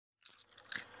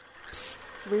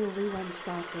Real Rewind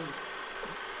starting.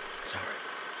 Sorry.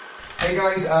 Hey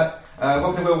guys,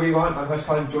 welcome to Real Rewind. I'm host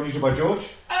Callum, joined usually by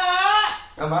George.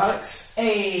 I'm Alex.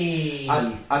 Hey!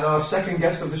 And our second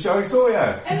guest of the show,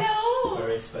 Victoria. Hello!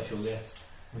 Very special guest.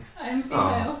 I'm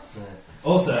female.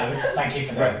 Also, Thank you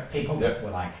for the people that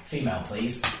were like, female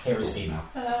please, here is female.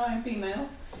 Hello, I'm female.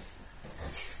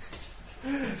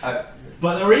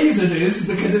 but the reason is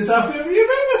because it's our 50th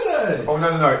episode. Oh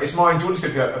no, it's mine, George's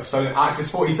 50th episode, and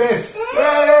Alex's 45th.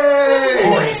 Yay!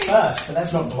 Tori's first, but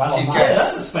let's not dwell on She's that. Yeah,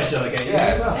 that's a special occasion. Yeah.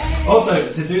 As well.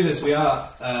 Also, to do this, we are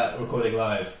recording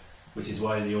live, which is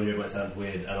why the audio might sound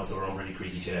weird, and also we're on really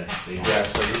creaky chairs. So Yeah,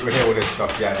 so we hear all this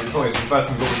stuff, yeah. The point is, the first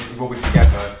time we've all been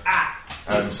together,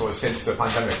 sort of since the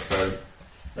pandemic, so...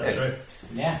 that's true.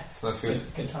 Yeah, So that's good.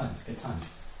 good times.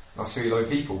 I'll see a lot of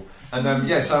people. And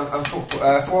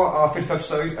for our 50th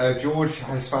episode, George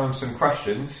has found some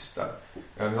questions that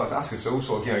he'd like to ask us all,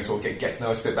 sort of get to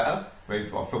know us a bit better,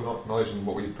 maybe our film knowledge and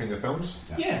what we put in the films.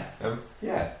 Yeah.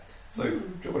 So,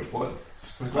 George, what?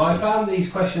 Well, I found these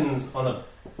questions on a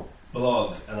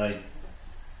blog, and I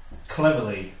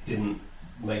cleverly didn't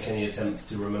make any attempts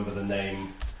to remember the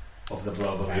name of the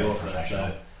blog or the author.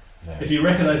 So, if you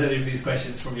recognise any of these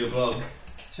questions from your blog,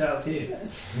 shout out to you.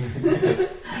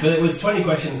 But it was 20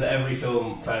 questions that every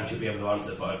film fan should be able to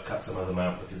answer, but I've cut some of them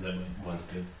out because they weren't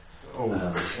good.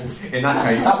 In that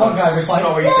case, That one guy was like,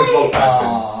 sorry to blog person.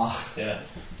 "Aww." Yeah.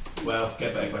 Well,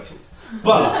 get better questions.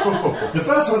 But the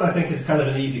first one I think is kind of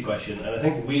an easy question, and I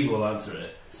think we will answer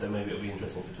it, so maybe it'll be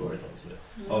interesting for Tori to answer it.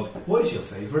 Of what is your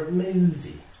favourite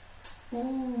movie?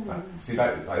 See,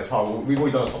 that is hard. We've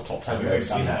already done a top 10 We've list.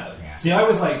 done You that, have. yeah. See, I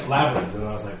was like Labyrinth, and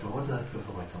I was like, but what did I put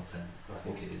for my top 10? I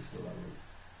think it is the Labyrinth.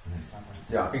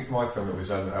 Yeah, I think for my film it was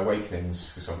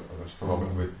Awakenings, because I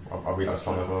realised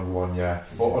time number one, yeah.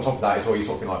 But on top of that, it's all you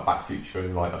sort of think like Back to the Future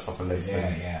and like that stuff on the list.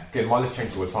 Yeah. Again, my list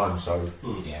changes all the time, so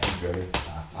Yeah. really.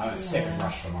 I went sick with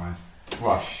Rush for mine.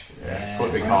 Rush, yeah. Yeah. Quite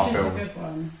a big Rush car is film. a good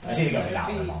one. It's either got to be that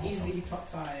It or would the Marvel be easy film. top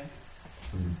 5.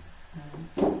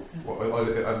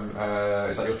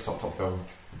 Is that your top film?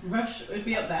 Rush would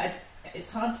be up there. It's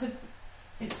hard to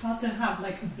have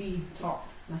like the top.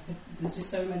 There's just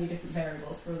so many different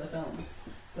variables for other films.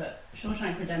 But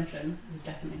Shawshank Redemption would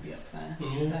definitely be up there.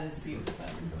 Yeah. That is a beautiful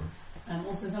film.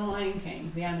 Also, The Lion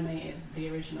King, the animated, the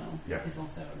original, is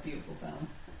also a beautiful film.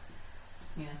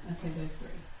 Yeah, I'd say those three.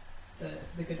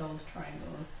 The good old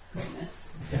triangle of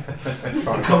greatness.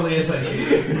 Commonly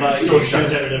associated like Shawshank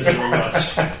Redemption and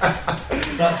Rush.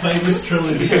 That famous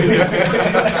trilogy.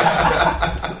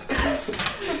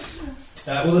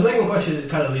 Well, the second question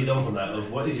kind of leads on from that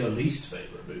of what is your least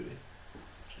favourite movie?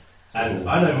 And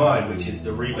I know mine, which is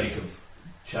the remake of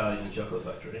Charlie and the Chocolate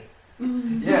Factory.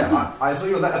 Yeah, I saw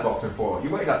your letterbox and thought, you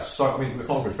rated that so... I mean, it's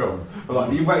not a good film, but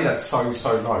like, you rated that so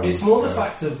low. It's more the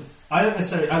fact of... I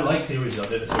like the original, I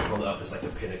don't necessarily hold it up as like a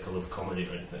pinnacle of comedy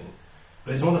or anything.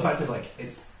 But it's more the fact of like,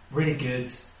 it's really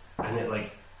good, and it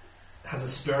like has a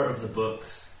spirit of the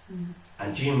books,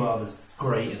 and Gene Wilder's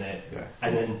great in it,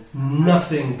 and then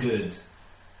nothing good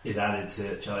is added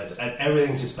to Charlie, and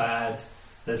everything's just bad.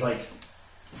 There's like,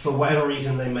 for whatever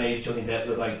reason they made Johnny Depp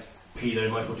look like pedo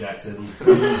Michael Jackson.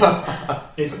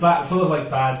 It's full of like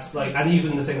bad, like, and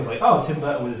even the thing of like, oh, Tim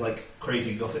Burton with his like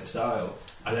crazy gothic style,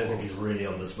 I don't think is really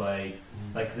on display.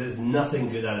 Like, there's nothing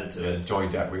good added to it. Johnny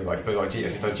Depp really like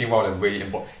Gene Wilder really,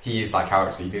 he is that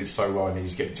character. He did it so well, and you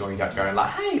just get Johnny Depp going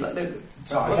like, hey, like.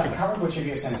 I can't remember which of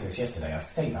you sent this yesterday. I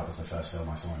think that was the first film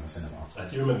I saw in the cinema. I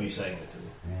do remember you saying it to me.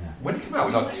 Yeah. When did it come out?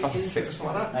 Was it like 2006 or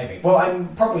something like that? Maybe. Well, I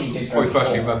probably did go Probably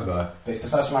first you before, remember. but it's the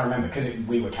first one I remember because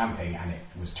we were camping and it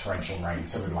was torrential rain,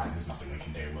 so we were like, there's nothing we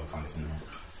can do, we'll find it in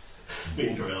Me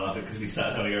and Troy are laughing because we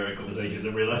started having a conversation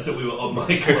and realised that we were on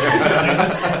mic. I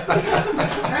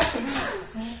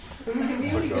think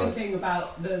the only good thing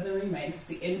about the remake is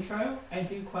the intro. I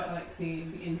do quite like the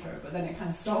intro, but then it kind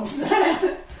of stops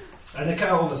there. And they cut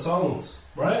out all the songs,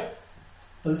 right?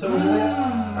 Are the songs in there?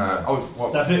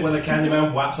 What? That bit where the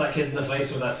Candyman whaps that kid in the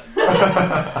face with that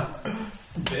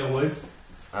bit of wood.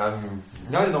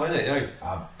 No, not in it.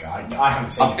 No. I haven't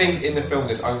seen it. I think in the film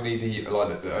there's only the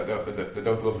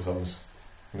Don't Love songs.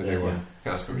 The new one. I think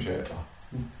that's pretty much it.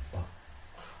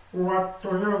 What do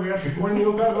you get when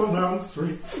you go down the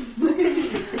street?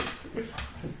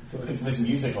 It's this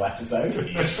musical episode.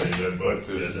 You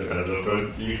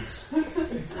can't beat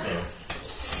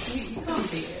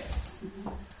it.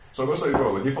 So I've got to say,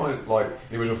 well, do you find like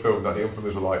the original film that the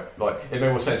influencers were like it made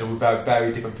more sense with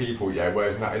very different people, yeah?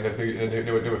 Whereas in the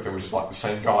newer film, it's just like the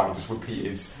same guy just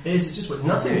repeated. It's just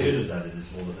nothing good is added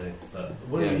is more the thing. But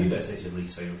what do you guys say is your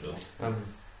least favourite film?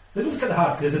 It was kind of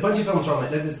hard because there's a bunch of films where I'm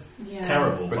like, they're just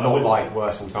terrible. But I not wouldn't- like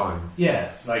worst of all time. Yeah,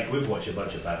 like we've watched a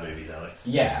bunch of bad movies, Alex.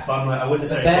 Yeah. But I'm like, I wouldn't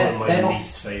But necessarily call they're them my not-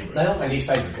 least favourite. They're not my least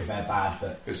favourite because they're bad,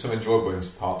 but There's some enjoyable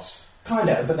parts. kind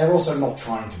of, but they're also not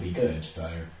trying to be good, so...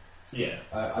 Yeah.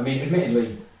 I mean,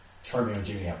 admittedly, Romeo and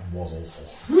Juliet was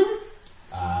awful.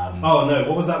 Oh no,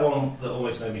 what was that one that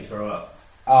almost made me throw up?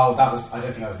 Oh, that was... I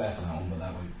don't think I was there for that one, but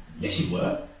that was... Yes, you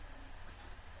were.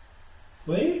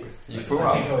 Were you? You threw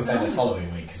I think up. I was there the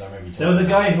following week, because I remember you There was a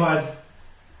talking guy about who had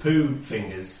poo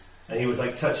fingers, and he was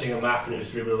like touching a map, and it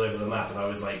was dribbling all over the map, and I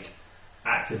was like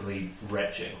actively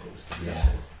retching. It was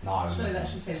disgusting. it. No, I was Surely that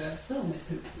should say the film is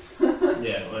poop.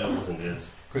 Yeah, well, it wasn't good.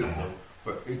 Good. That's all.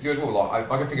 But do you know what?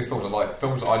 Like, I can think of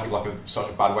films that I give like such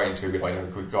a bad rating to,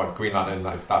 like Green Lantern,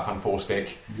 like that Pan-4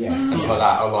 stick Yeah. and stuff like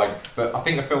that. Or like, but I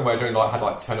think the film where I only like had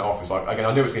like turn it off was like, again,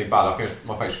 I knew it was going to be bad. I think it was,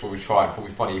 my face thought we'd try it, thought it'd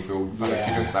be funny if we all had a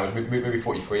few drinks. That was movie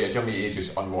 43. It generally is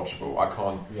just unwatchable. I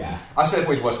can't. Yeah. I said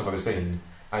it's the worst film I've ever seen.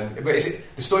 But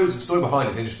the story behind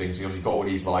it is interesting because you've got all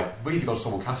these like really big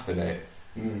ensemble cast in it.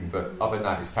 But other than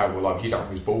that, it's terrible. Like Hugh Jackman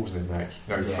with his balls in his neck.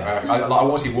 You know, Yeah. I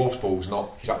want to see Worf's balls,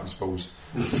 not Hugh Jackman's balls.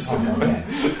 Oh, okay.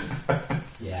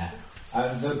 Yeah.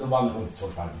 The one that we've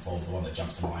talked about before, the one that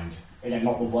jumps to mind, again,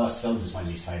 not the worst film, just my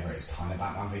least favourite, is kind of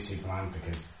Batman v Superman,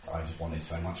 because I just wanted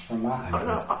so much from that. And I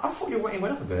thought your rating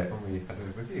went up a bit when we had the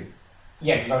review.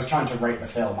 yeah, because I was trying to rate the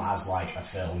film as like a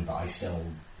film, but I still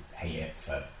hate it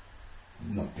for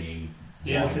not being...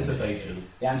 The anticipation.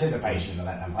 The anticipation of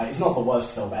letting them... Like, it's not the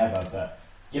worst film ever, but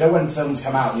you know when films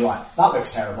come out and you're like, that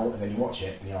looks terrible, and then you watch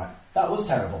it and you're like, that was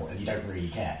terrible, and you don't really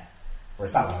care.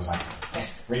 Whereas that one I was like,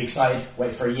 yes, really excited,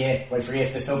 wait for a year for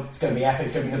this film, it's going to be epic,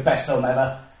 it's going to be the best film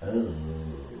ever. Ooh.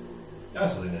 I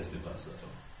also think there's good parts of the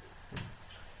film.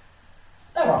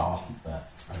 There are, but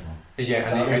I don't know.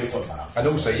 Yeah, We've talked about that and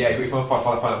before, also, so- yeah, if you want to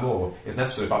find out more, there's an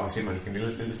episode of Batman Superman you can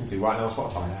listen to right now on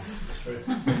Spotify. It's true.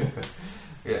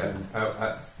 Yeah,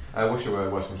 what's your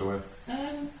worst one, Joy?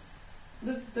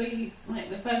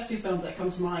 The first two films that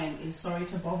come to mind is Sorry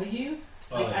to Bother You.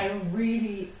 Oh, Like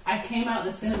I came out of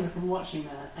the cinema from watching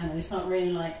that, and I just felt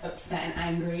really like upset and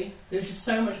angry. There was just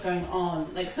so much going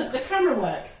on. Like so the camera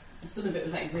work, some of it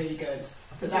was like really good,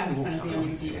 but that's kind of the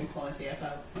only redeeming quality I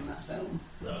felt from that film.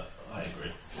 No, I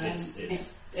agree.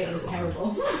 It was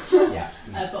terrible. Yeah.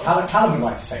 But Callum would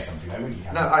like to say something though, wouldn't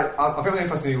you? No, I feel really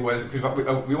fascinated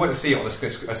because we went to see it on a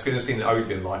screen in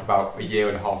Odeon like about a year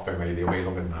and a half ago, maybe, or maybe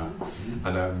longer than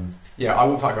that. And yeah, I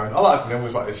walked out going, I like it, and everyone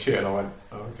was like this shit, and I went,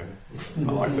 oh okay,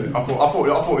 I liked it. I thought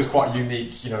it was quite a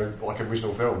unique, like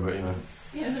original film, but yeah,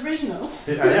 it was original.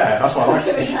 yeah, that's why I liked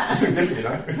it. It's something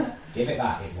different, Give it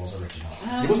that, it was original.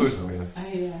 It was original,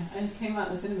 yeah. I just came out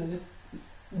of the cinema just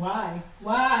why?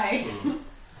 Why?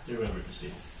 I do remember it just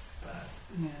being bad.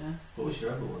 Yeah. What was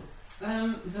your other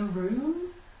one? The Room.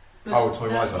 But Oh,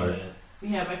 Tommy that's- Wiseau.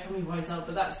 Yeah, by Tommy Wiseau,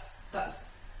 but that's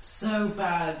so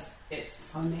bad. It's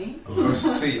funny.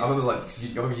 See, I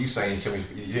remember you saying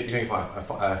you don't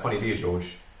find funny, do you,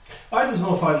 George? I just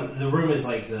more find the Room is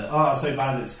like it's so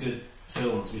bad it's good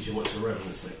films. We should watch the Room. And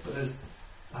it's like, but there's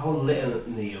a whole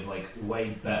litany of like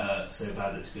way better so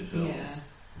bad it's good films. Yeah.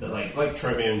 That like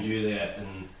Romeo and Juliet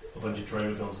and a bunch of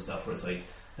Troma films and stuff where it's like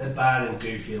they're bad and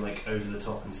goofy and like over the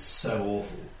top and so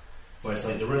awful. Where it's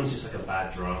like the Room's just like a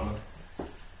bad drama.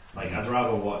 Like I'd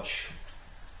rather watch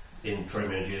in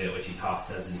Romeo and Juliet where she half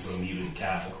turns into a mutant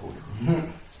cat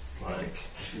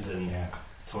than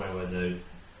Tommy Wiseau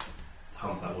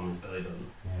hump that woman's belly button.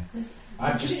 Yeah.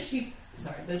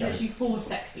 There's literally 4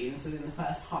 sex scenes within the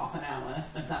first half an hour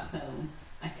of that film.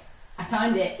 I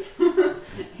timed it.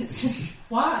 It's just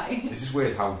why? It's just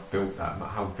weird how built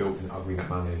and ugly that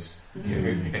man is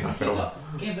in that He film. got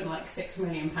given like £6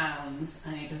 million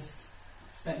and he just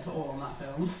spent it all on that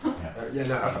film.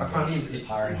 Apparently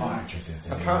hiring hot actresses. to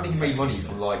do Apparently, he made money sex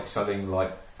from like selling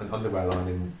like an underwear line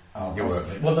in Europe.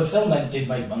 possibly. Well, the film then did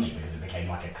make money because it became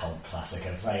like a cult classic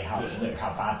of look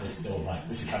how bad this film. Like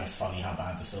this is kind of funny how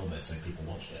bad this film is, so people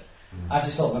watched it. I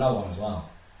actually saw another one as well,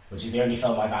 which is the only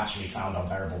film I've actually found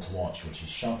unbearable to watch, which is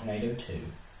Sharknado 2.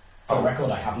 For the record,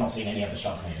 I have not seen any other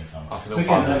Sharknado film. I feel like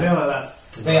that's.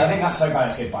 See, I think that's so bad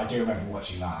it's good, but I do remember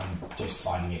watching that and just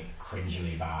finding it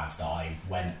cringily bad that I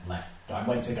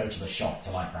went to go to the shop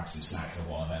to like grab some snacks or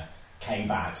whatever, came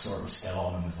back, saw it was still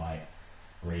on and was like,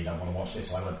 really don't want to watch this,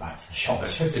 so I went back to the shop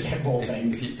just to get more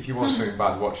things. If you want something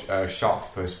bad, watch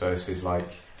Sharktopus versus like I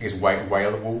think it's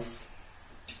Whale Wolf.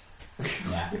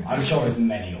 Yeah, I'm sure there's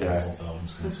many awful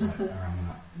films around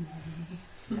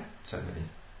that. Certainly.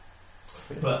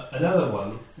 But another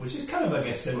one, which is kind of I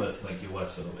guess similar to like your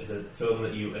worst film, is a film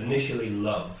that you initially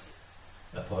loved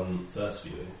upon first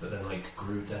viewing, but then like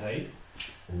grew to hate.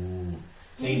 Ooh.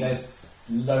 See, there's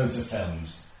loads of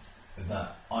films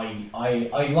that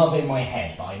I love in my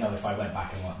head, but I know if I went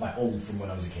back and like all from when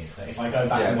I was a kid, that if I go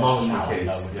back and watch them now, I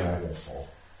know would be awful.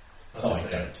 So I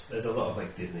don't. There's a lot of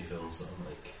like Disney films that I'm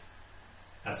like,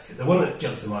 as a kid. The one that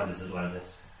jumps to mind is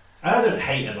Atlantis. I don't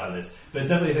hate Atlantis, but it's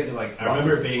definitely a thing of like, I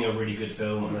remember it being a really good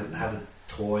film, and I had a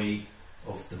toy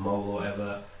of the mole or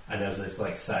whatever, and there was this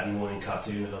like Saturday morning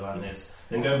cartoon of Atlantis.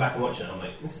 Then going back and watching it, I'm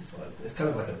like, this is fun. It's kind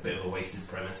of like a bit of a wasted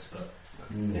premise, but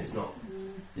it's not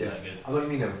that good. I know what you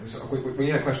mean. When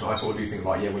you had a question, I sort of do think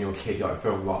like, when you're a kid, you like a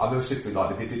film. Like I remember specifically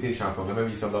like the Disney Channel films. I remember you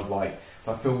used to love like it's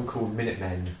a film called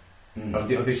Minutemen. On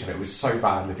Disney Channel, it was so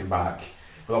bad looking back.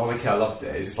 But like, when I was a kid, I loved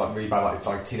it. It's just like really bad,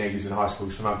 like teenagers in high school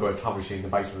somehow got a time machine in the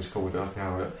basement of school. And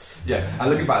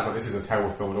looking back, like this is a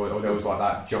terrible film. Or there was like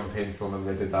that jump in film, and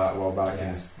they did that a while back.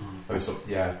 Yeah.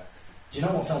 And Do you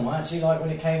know what film I actually liked when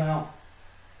it came out,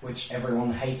 which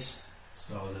everyone hates?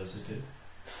 Star Wars Episode 2.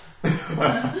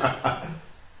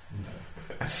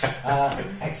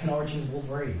 X-Men Origins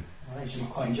Wolverine. I actually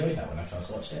quite enjoyed that when I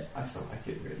first watched it. I still like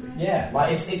it really. Yeah,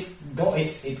 like it's got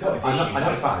its issues. I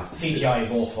know it's bad. CGI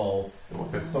is awful.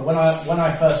 But when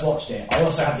I first watched it, I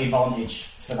also had the advantage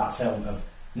for that film of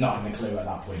not having a clue at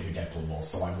that point who Deadpool was,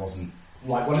 so I wasn't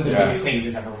like one of the biggest things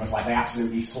is everyone was like they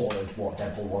absolutely sorted what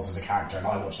Deadpool was as a character, and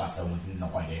I watched that film with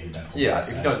no idea who Deadpool was. Yeah,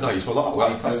 if you don't know, you saw a lot.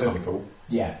 That's kind of cool.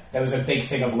 Yeah, there was a big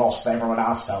thing of loss that everyone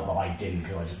else felt that I didn't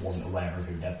because I just wasn't aware of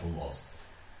who Deadpool was.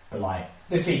 But like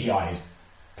the CGI is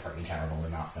pretty terrible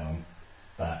in that film,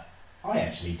 but I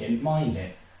actually didn't mind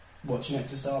it watching it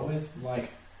to start with.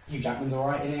 Like Hugh Jackman's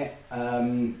alright in it.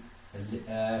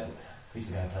 Who's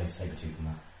the guy who plays Sabretooth in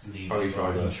that?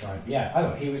 Liev Schreiber. Yeah, I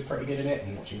thought he was pretty good in it.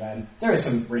 And watching them, there is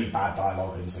some really bad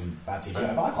dialogue and some bad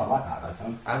CGI, but I quite like that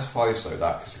film. I'm surprised though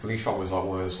that because Liev Schreiber was like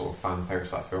one of the sort of fan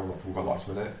favourites of that film. People quite liked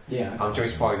him in it. Yeah, I'm very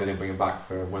surprised they didn't bring him back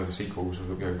for one of the sequels, or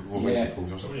Wolverine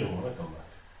sequels or something. I don't want to come back.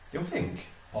 Do you think?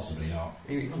 Possibly not.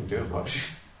 He wasn't doing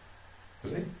much.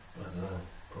 Was he? I don't know.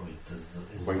 Probably does.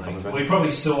 We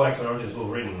probably saw X-Men Origins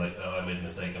Wolverine and was like, oh, I made a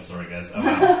mistake. I'm sorry, guys. I'm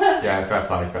out. Yeah, fair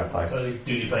play. So the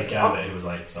dude who played Gambit, who was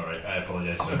like, sorry, I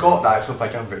apologise. I forgot that. I still play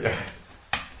Gambit. Yeah.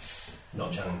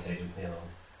 Not Channing Tatum.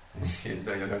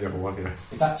 No, the other one. Yeah.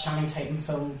 Is that Channing Tatum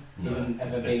film even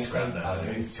ever been scrapped? It's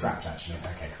been scrapped actually.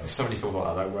 Okay, cool. There's so many films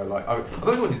like that though, where like I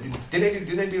remember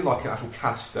did they do like an actual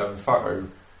cast photo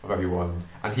of everyone,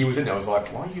 and he was in there. I was like,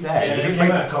 why are you there? Yeah, it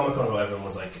came out at Comic-Con or whatever and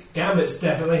was like, Gambit's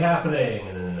definitely happening,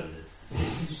 and then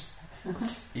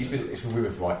it's been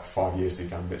moving for like 5 years to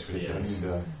Gambit. It's ridiculous.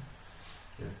 Yes.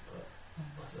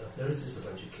 But there is just a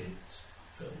bunch of kids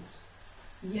films.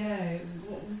 Yeah,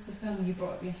 what was the film you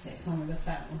brought up yesterday? Song of the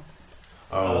South.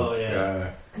 Oh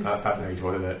yeah. That didn't age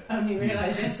well, did it? I only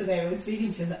realised yesterday when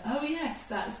speaking to you, I was like, oh yes,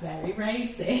 that's very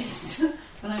racist.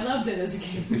 And I loved it as a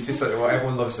kid. It's just like, well,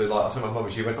 everyone loves it. Like I told my mum,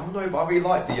 and she went, "Oh no, but I really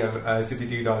like the Zippy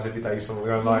Doo Dah Zippy Day song."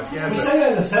 And I'm like, "Yeah." We sang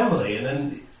it in assembly, and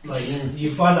then like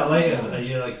you find out later, and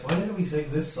you're like, "Why didn't we sing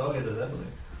this song in assembly?"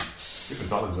 Different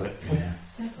times, eh? Yeah,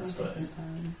 definitely different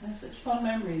times. They're such fun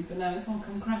memories, but now it's all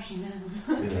come crashing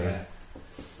down. Yeah.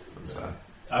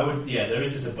 I would. Yeah, there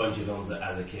is just a bunch of films that,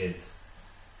 as a kid,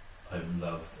 I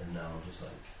loved, and now I'm just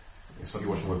like. It's like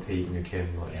you're watching with Pete when you're a kid,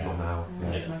 like it's not now.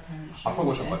 Yeah. My parents. I've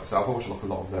watched like a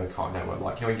lot of the Cartoon Network.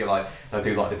 Like you know, you get like they'll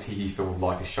do like the TV film with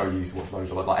like a show you used to watch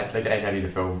loads of like they get Eddie the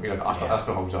film. You know, that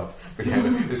still holds up. But yeah,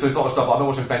 there's a lot of stuff. I'm not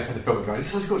watching Ben 10 the film and going,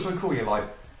 "This is so cool." You're like,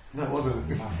 no, it wasn't. I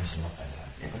used to love Ben 10.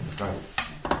 Yeah, Ben was great.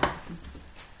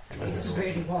 I used to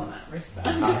really want that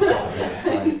wristband.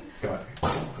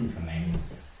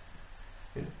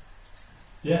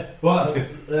 Yeah. Well,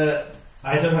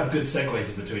 I don't have good segues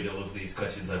in between all of these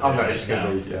questions. I'm not just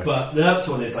going to be. But the next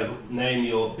one is like, name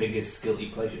your biggest guilty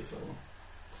pleasure film.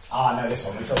 I know this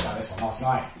one. We talked about this one last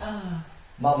night.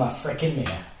 Mama frickin'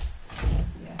 Mia.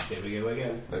 Yeah. Here we go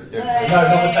again. No,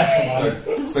 not the second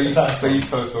one. So you tell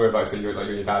a story about you're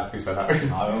your dad who said that.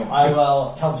 I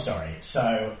will tell the story.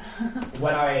 So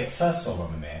when I first saw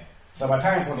Mamma Mia, so my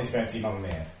parents wanted to go and see Mamma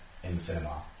Mia in the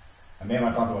cinema. And me and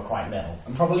my brother were quite little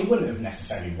and probably wouldn't have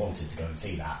necessarily wanted to go and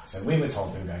see that. So we were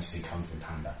told we were going to see Kung Fu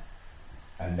Panda.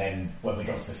 And then when we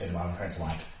got to the cinema, my parents were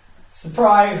like,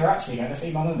 surprise, we're actually going to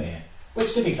see Mamma Mia.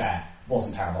 Which, to be fair,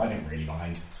 wasn't terrible. I didn't really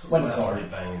mind. When saw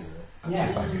it, bang, isn't it?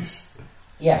 Yeah.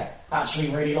 Yeah, actually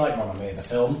really liked Mamma Mia, the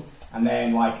film. And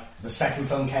then, like, the second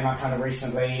film came out kind of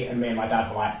recently, and me and my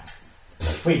dad were like,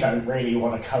 we don't really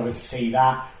want to go and see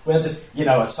that. We'll just,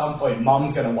 at some point,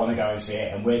 Mum's going to want to go and see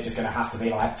it, and we're just going to have to be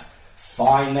like,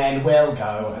 fine then, we'll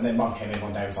go. And then Mum came in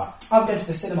one day and was like, I'm going to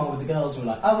the cinema with the girls. And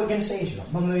we're like, oh, we're going to see it. She's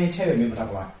like, Mamma Mia too. And me and my dad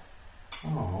were like,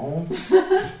 Oh.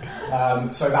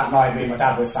 So that night, me and my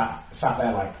dad were sat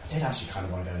there like, I did actually kind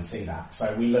of want to go and see that.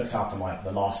 So we looked up and like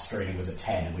the last screening was at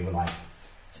 10, and we were like,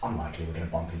 it's unlikely we're going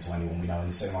to bump into anyone we know in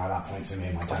the cinema at that point. So me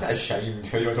and my dad. That's ashamed.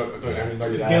 I don't even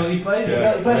know that. Guilty pleasure. Yeah.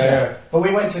 Guilty pleasure. Yeah. But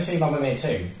we went to see Mamma Mia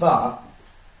too. But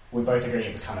we both agreed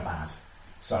it was kind of bad.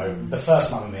 So the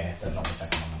first Mamma Mia, but not the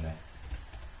second Mamma Mia.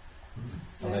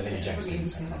 Although Lily James did the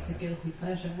second That's a Mamma Mia. guilty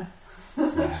pleasure.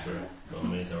 Yeah. Sure.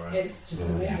 Mamma Mia's alright. It's just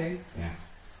amazing. Yeah.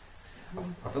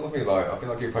 I feel like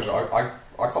good pleasure. I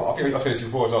think I've said this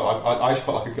before as well. I just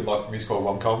quite like a good like musical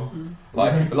rom-com.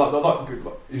 Like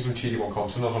some cheesy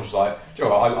rom-coms. Sometimes I'm just like, do you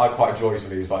know what, I quite enjoy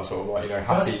some of these like sort of like, you know,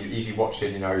 happy, easy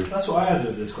watching, you know. That's what I had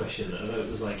with this question though. It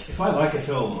was like, if I like a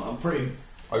film, I'm pretty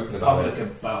Open about public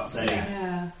it. about saying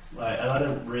Yeah. like, and I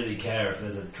don't really care if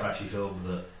there's a trashy film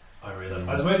that I really love.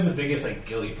 I suppose the biggest like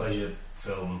guilty pleasure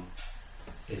film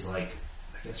is like,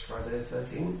 I guess Friday the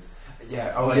 13th.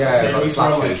 Yeah, Like yeah, the series where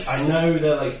I'm like, slashes. I know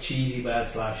they're like cheesy bad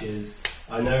slashes.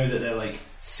 I know that they're like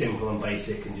simple and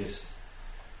basic and just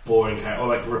boring or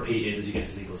like repeated as you get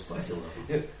to sequels, but I still love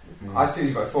them. I see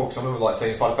you before because I remember like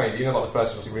saying Friday the 13th. You know, like the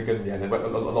first one was really good in the end. But a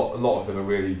lot of them are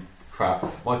really crap.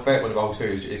 My favourite one of all two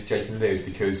is Jason Lives,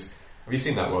 because have you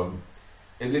seen that one?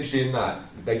 It literally in that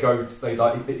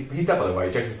he's dead, by the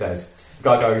way. Jason's dead. The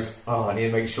guy goes, oh, I need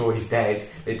to make sure he's dead.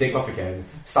 They dig him up again,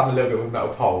 stab him a little bit with a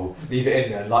metal pole, leave it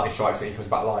in there, and lightning strikes it, and he comes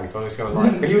back live. And I was going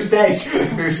like, but he was dead.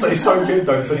 It's so good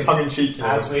though. It's like tongue in cheek. You know?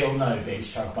 As we all know, being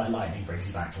struck by lightning brings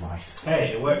you back to life.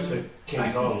 Hey, it works for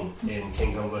King Kong in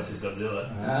King Kong vs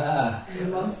Godzilla. The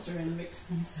monster in Victor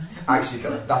Frankenstein.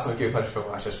 Actually, that's not a good pleasure film.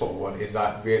 Actually, that's what one is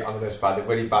that really, I know it's bad. The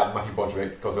really bad Matthew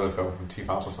Broderick Godzilla film from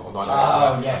 2000 or 9.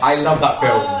 Oh, yes. I love that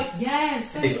film. Oh,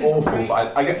 yes. It's awful,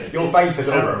 but I get your face is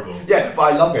Terrible. Yeah,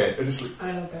 but I love it. It's just,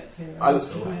 I love it too. I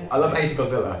love anything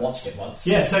Godzilla. Watched it once.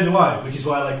 Yeah, so do I, which is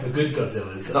why I like the good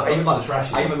Godzillas. Not even like the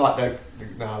trashy. I even like the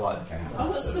no, I like. Okay. Oh,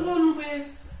 what's the one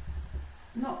with...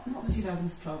 Not the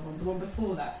 2012 one, the one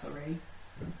before that, sorry.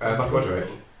 Matthew Broderick.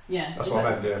 Yeah. That's is what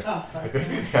that- I meant. Yeah, Oh, sorry.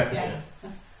 Yeah.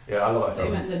 yeah, I love that So you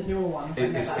film. meant the newer ones. I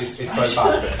know It's that's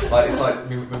so bad. Like it's like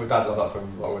me and my dad love that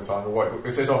film all the time.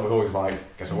 If it's on, we're always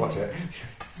like, guess we'll watch it.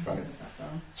 It's great. that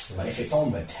film. But if it's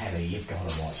on the telly, you've got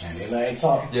to watch it. It's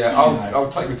like, Yeah,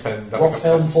 I'll totally pretend that what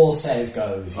Film 4 says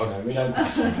goes. You know, we don't.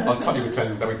 I'll totally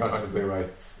pretend that we don't own the Blu-ray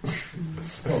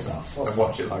Of course not. and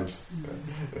watch it loads.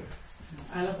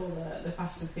 I love all the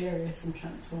Fast and Furious and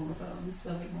Transformer films.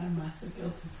 They're like my massive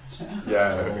guilty pleasure.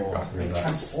 Yeah, I Or agree with that.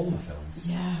 Transformer films.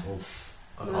 Yeah. Oof.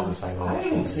 I'm the same. I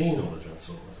haven't seen all the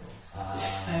Transformer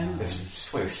films. There's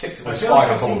 6 I of feel like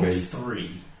Spider I've seen Bumblebee.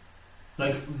 3.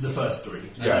 Like the first 3.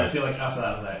 And Yeah. I feel like after that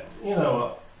I was like, you know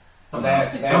what? I'm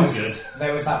There was- good.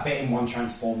 There was that bit in one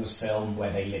Transformers film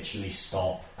where they literally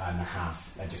stop and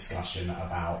have a discussion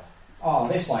about,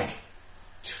 this like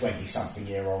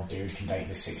 20-something-year-old dude can date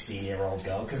this 16-year-old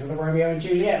girl because of the Romeo and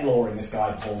Juliet law, and this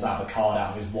guy pulls out a card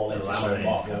out of his wallet to show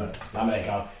Mark laminate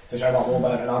card to show Mark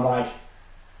Wahlberg, and I'm like,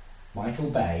 Michael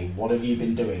Bay, what have you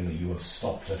been doing that you have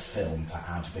stopped a film to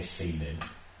add this scene in?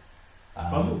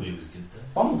 Bumblebee was good though.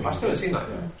 Bumblebee I was still good. haven't seen that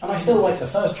yet. And I still like the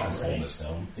first Transformers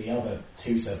film. The other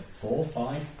 2 to 4,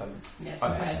 5. Yeah, I-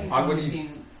 I think I I've really-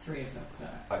 seen 3 of them.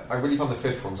 But I really found the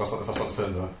 5th one because I saw it the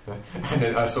cinema, and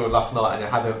then I saw it last night, and it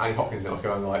had Annie Hopkins in it. I was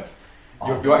going like,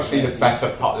 you're actually the better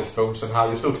part of this film somehow.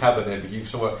 You're still telling it, but you've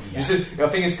somewhat. Yeah. You just, I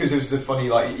think it's because it was the funny,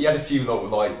 like he had a few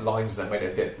like lines that made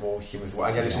it a bit more humorous, and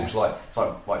he had this Yeah.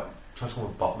 also like Transformer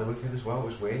Butler with him as well. It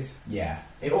was weird. Yeah.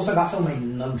 It also, that film made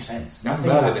no sense. And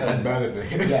Nothing in that Merlin, film- and Merlin.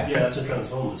 Yeah. Yeah, that's a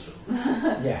Transformers film.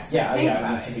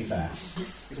 Yeah, to be fair.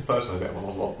 It's the first one a bit more,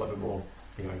 a lot like, more,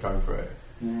 you know, going for it.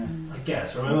 Yeah. I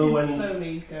guess. I Remember did when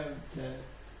slowly go to...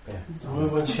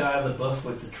 Remember when Shia LaBeouf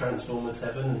went to Transformers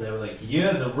Heaven and they were like,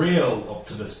 "You're the real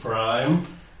Optimus Prime,"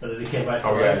 and then he came back to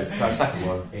Oh yeah, life. that second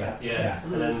one. Yeah,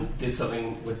 and then did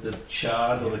something with the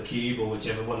shard or the cube or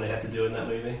whichever one they had to do in that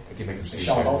movie. They did make us The do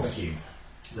shard of things. the cube.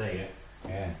 There you go.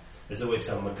 Yeah. There's always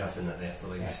some MacGuffin that they have to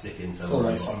like Yeah. stick in There's somewhere.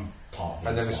 always some part of it.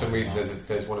 And then for as some well. reason,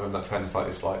 there's one of them that turns like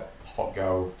this like hot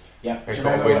girl, Yeah. It's Do you got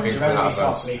a remember weird when thing you coming out of start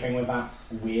her. sleeping with that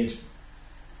weird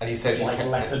and he said she like ta-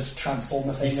 leopard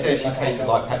transformer thing? he that said she looked tasted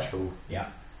herself? like petrol. Yeah.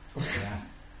 Yeah.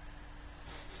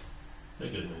 They're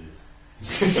good movies.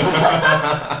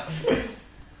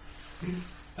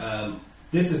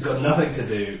 This has got nothing to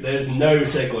do. There's no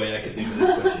segue I could do for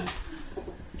this question.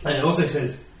 And it also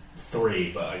says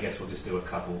 3, but I guess we'll just do a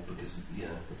couple because we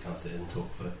can't sit and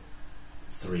talk for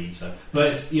 3 each time. But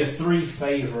it's your 3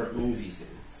 favourite movie scenes.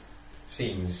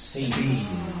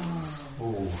 Scenes.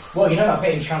 Ooh. Well, you know that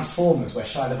bit in Transformers where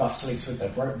Shia LaBeouf sleeps with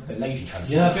the lady Transformer?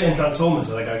 You know that bit in Transformers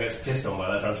where that guy gets pissed on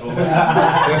by that Transformer?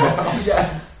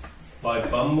 Yeah. by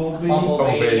Bumblebee.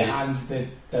 Bumblebee. and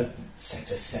the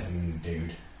Sector 7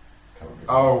 dude.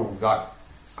 Oh, that.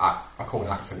 I call an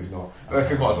accent, he's not. We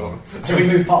might as well. So we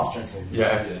move past Transformers.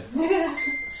 Yeah.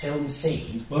 Film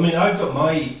scene. Well, I mean, I've got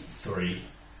my 3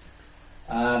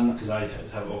 Um, because I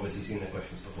have obviously seen the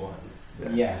questions beforehand.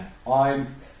 yeah.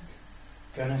 I'm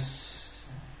gonna.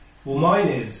 Well, mine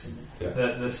is Yeah.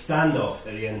 the standoff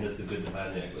at the end of The Good, the Bad,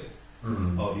 and the Ugly.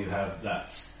 Mm. Of you have that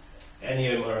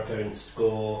Ennio Morricone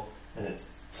score, and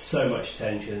it's so much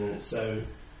tension, and it's so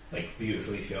like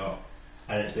beautifully shot,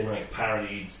 and it's been like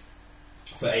parodied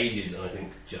for ages, and I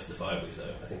think justifiably so.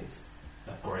 I think it's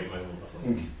a great moment of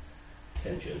like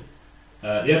tension.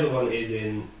 The other one is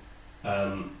in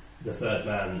The Third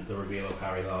Man, the reveal of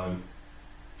Harry Lime,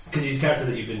 because he's a character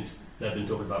that they've been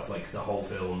talking about for like the whole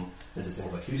film. There's this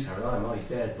thing like, who's Harry Lime? Oh, he's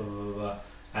dead. Blah blah blah blah.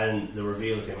 And the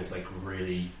reveal of him is like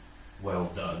really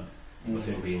well done, with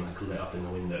him being like lit up in the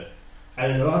window.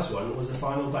 And then the last one was the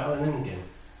final battle in Endgame.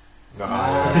 No.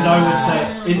 Because I would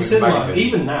say in It was cinema, amazing.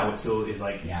 even now, it still is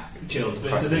like Yeah. chills.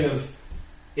 But it's a thing of,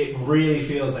 it really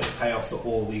feels like a payoff for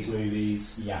all these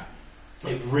movies. Yeah.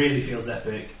 It really feels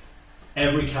epic.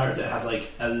 Every character has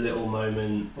like a little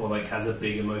moment, or like has a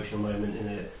big emotional moment in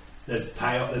it. There's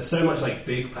payoff. There's so much like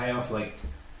big payoff, like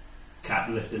Cap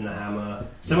lifting the hammer.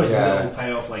 So much little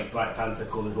payoff, like Black Panther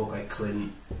calling Hawkeye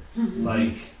Clint.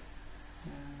 Like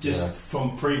just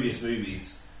from previous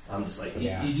movies, I'm just like,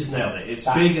 you just nailed it. It's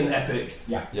big and epic.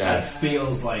 Yeah. Yeah. And it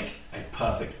feels like a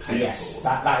perfect payoff. Yes,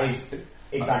 that is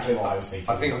exactly what I was thinking.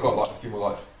 I think I've got like a few more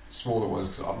like smaller ones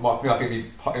because I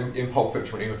think in Pulp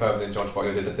Fiction when Uma Thurman and John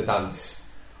Travolta did the dance.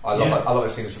 I love that. I love that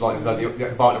scene. It's like the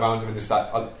environment around him and just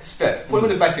that. One of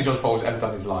the best things John Travolta's ever done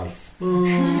in his life.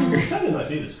 Saturday Night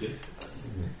Fever's good.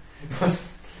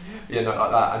 Yeah, no,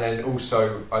 like that. And then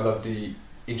also I love the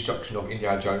introduction of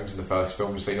Indiana Jones in the first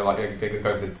film. So like they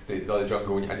go for the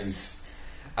jungle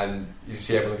and you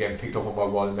see everyone getting picked off one by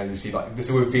one, and then you see like this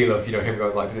reveal of him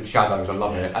going like for the shadows. I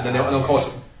love it. And then and of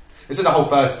course. It's in the whole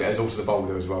first bit. There's also the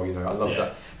boulder as well. I love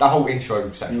that. That whole intro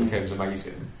section with him is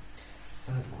amazing.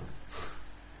 Third one.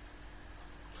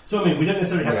 So I mean, we don't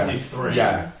necessarily have to do 3.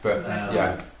 Yeah, but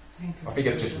Yeah. I think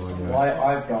it's just mine. Well,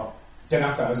 I've got. Don't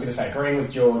have to. I was going to say agreeing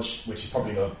with George, which is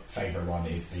probably the favourite one,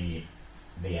 is the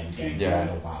Endgame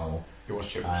final battle. Yours,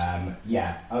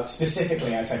 Chips.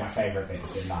 Specifically, I'd say my favourite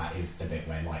bits in that is the bit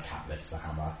where like Cap lifts the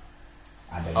hammer.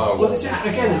 And then Well, it's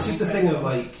just a thing of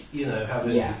like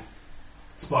having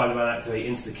Spider-Man activate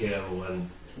insta-kill and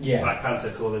Black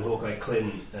Panther calling Hawkeye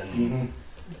Clint and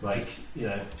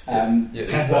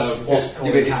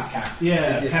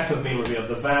Pepper being revealed,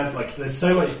 the van, like there's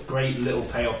so much great little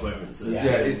payoff moments.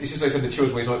 It's just like some of the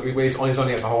children where he's on his own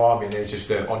against the whole army and then it's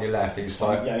just on your left and he's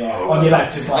like on your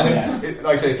left as well. And then,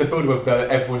 like I say, it's the build with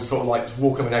everyone sort of like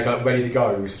walking and they're ready to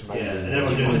go, which is amazing. And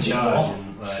everyone doing the charge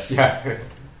and like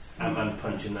Ant-Man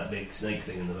punching that big snake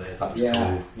thing in the face. That was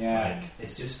cool. Like,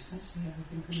 it's just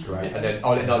it's great. And then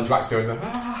Drax doing the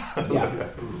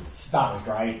So that was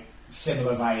great.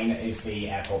 Similar vein is the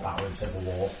airport battle in Civil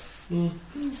War.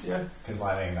 Because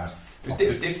I think that's it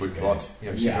was different, but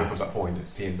similar from that point,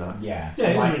 seeing that.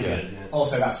 It was really good.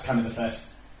 Also, that's kind of the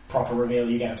first proper reveal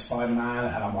you get of Spider-Man,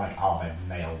 and I'm like, they've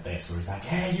nailed this. Where he's like,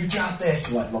 hey, you dropped this,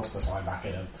 and like lobs the sign back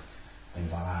at him,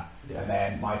 things like that. And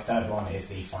then my third one is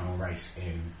the final race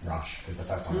in Rush, because the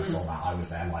first time I saw that, I was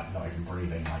there like not even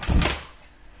breathing, like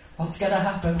what's gonna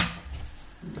happen?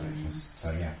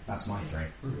 So yeah, that's my 3.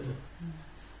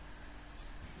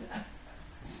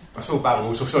 I saw bad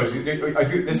also. Sorry, this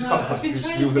is I've been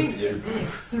trying to looked think at you.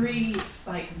 3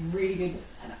 like really good.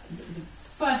 The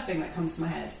first thing that comes to my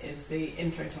head is the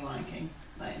intro to Lion King.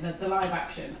 Like the live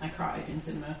action, I cried in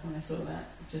cinema when I saw that,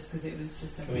 just because it was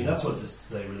just so. I mean, that's what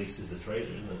they released as the trailer,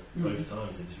 isn't it? Both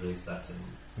times they just released that.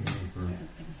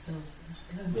 It's still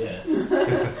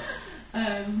good.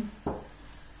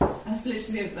 I was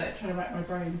literally like trying to rack my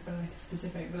brain for like a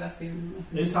specific, but that's the only one.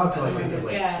 It's hard to like think of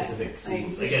like specific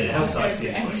scenes. Again, it helps I've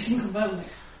seen every single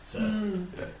film.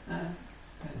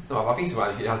 No, I think it's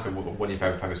about if you had to one of your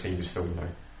favourite scenes is still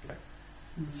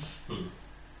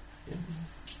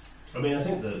I mean, I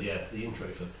think the intro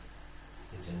for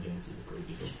Indiana Jones is a pretty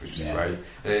good one. Which is great. And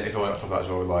then if I went up to that as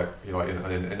well, like in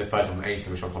the third one,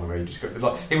 anything with Sean Connery, just go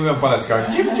like him with umbrellas going.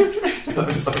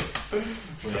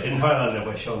 In Highlander,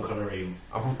 where Sean Connery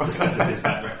discusses his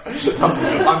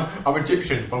background. I'm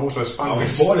Egyptian, but I'm also Spanish. I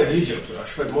was born in Egypt. I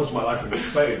spent most of my life in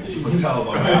Spain, as you can tell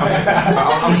by my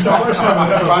I'm Scottish.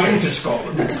 I'm into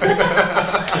Scotland.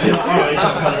 Alright,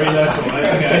 Sean Connery, that's alright.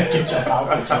 Okay, good job.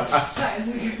 That is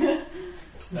good.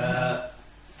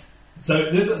 So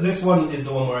this one is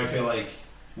the one where I feel like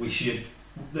we should.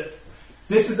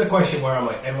 This is the question where I'm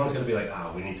like, everyone's going to be like,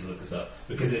 we need to look this up.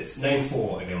 Because it's, name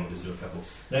 4, again, we'll just do a couple.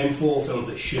 Name 4 films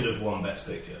that should have won Best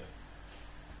Picture.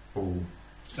 Ooh.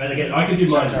 And again, I could do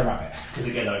mine, Jojo Rabbit. because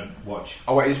again, I've watched...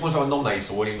 Oh wait, is ones that are nominated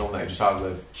or weren't even nominated, just out of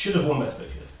the... Should have won Best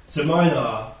Picture. So mine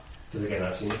are, because again,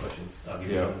 I've seen the questions, I'll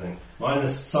give you something. Mine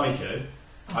is Psycho.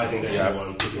 I think they should have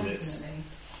won, because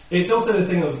Definitely. it's also the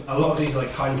thing of, a lot of these,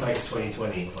 like, hindsight's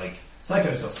 2020, of, like,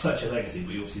 Psycho's got such a legacy,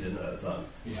 but you obviously didn't know at the time.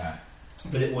 Yeah.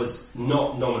 But it was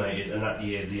not nominated, and that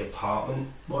year, The Apartment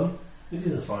won, which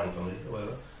is a fine comedy, or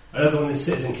whatever. Another one is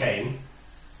Citizen Kane,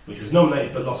 which was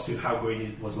nominated but lost to How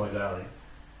Green Was My Valley,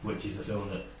 which is a film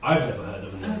that I've never heard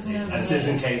of and never seen. And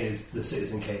Citizen Kane is the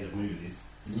Citizen Kane of movies.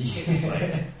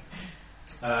 Yeah.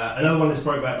 Another one is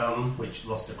Brokeback Mountain, which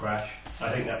lost to Crash. I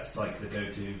think that's like the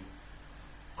go-to.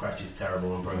 Crash is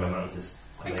terrible, and Brokeback Mountain is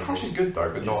I think amazing. Crash is good though,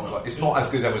 but it's not as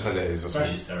good as everyone says it is.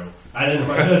 Crash is terrible. And then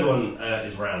my third one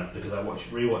is Ran, because I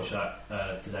rewatched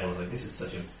that today and was like, this is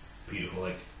such a beautiful,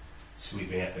 like,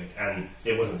 sweeping epic. And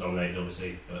it wasn't nominated,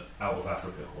 obviously, but Out of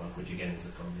Africa one, which again is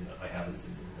a comedy that I haven't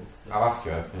seen. Out of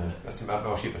Africa? Yeah. That's about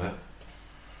Mel Sheep in it.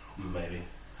 Maybe.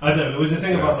 I don't know, it was a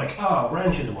thing of I was like,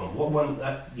 Ran should have won. What won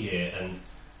that year? And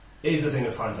it is the thing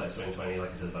of hindsight 2020,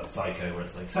 like I said about Psycho, where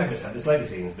it's like, Psycho's had this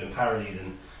legacy and it's been parodied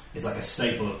and it's like a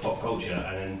staple of pop culture,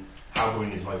 and then How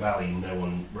Green Is My Valley no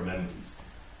one remembers.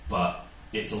 But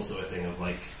it's also a thing of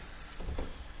like...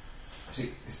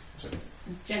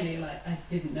 Generally, like, I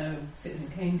didn't know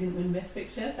Citizen Kane didn't win Best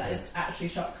Picture. That has actually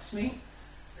shocked me.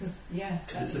 Because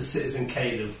it's a Citizen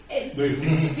Kane of it's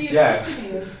movies. the Yeah.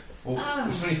 epitome of- Well,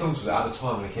 there's so many films that at the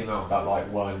time when it came out that like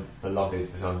weren't beloved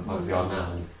as they are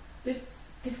now.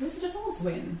 Did Wizard of Oz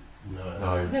win?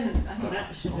 No. Then I think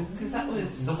that should have, because that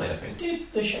was... Nominated, I think.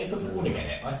 Did The Shape of Water get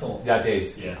it? I thought. Yeah, it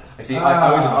is. Yeah. I see. Three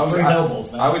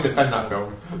I would defend that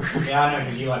film. Yeah, I know,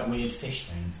 because you like weird fish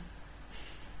things.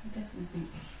 I definitely think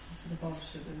Wizard of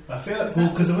Oz should have... I feel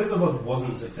like, because The Wizard of Oz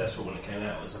wasn't successful when it came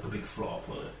out, it was like a big flop,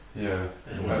 wasn't it? Yeah.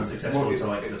 And it wasn't successful until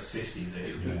like the 50s.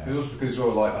 It was also because as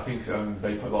well, like I think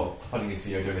they put a lot of funding into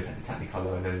doing the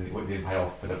Technicolor, and then it didn't pay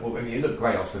off. But it looked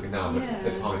great obviously now, but at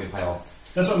the time it didn't pay off.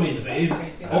 That's what I mean. If it is,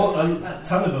 a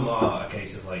ton of them are a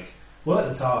case of like, well, at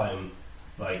the time,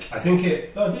 like I think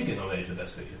it did get nominated for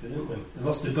Best Picture, but it didn't win. It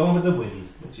lost to Gone with the Wind,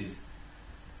 which is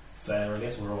fair, I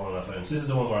guess. We're all on our phones. This is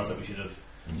the one where I was like, we should have.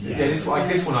 Yeah, this one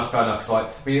I found out because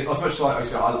as much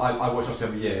as I watch this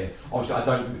every year. Obviously, I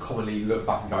don't commonly look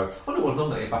back and go, "Oh, it was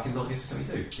nominated back in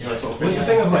 1972." Yeah, sort of it's the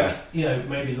thing of like,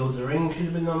 maybe Lord of the Rings should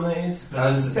have been nominated,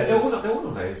 but they're all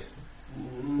nominated.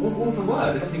 All of them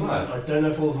were. They definitely were. I don't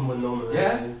know if all of them were nominated.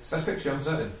 Yeah, Best Picture. I'm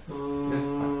certain.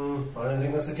 I don't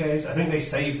think that's the case. I think they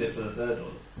saved it for the third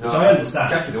one, which I understand.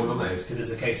 Definitely all nominated because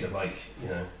it's a case of like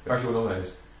they're actually all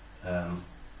nominated.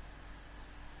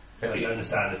 I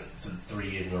understand if for 3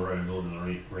 years in a row Lord of the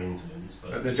Rings wins,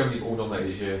 but they're generally all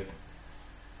nominated each year.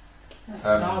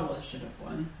 Star Wars should have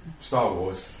won. Star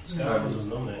Wars. Star Wars was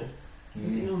nominated.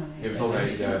 Was it nominated? It was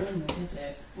nominated. Yeah.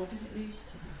 What did it lose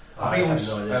to? I think it was.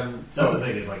 No idea. That's the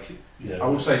thing. Is like I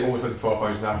will say always looking for our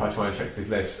phones now. If I try and check this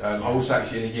list, I will say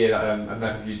actually in a year that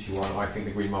American Beauty won, I think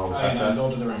The Green Mile was better.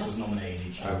 Lord of the Rings was nominated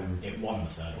each year. It won the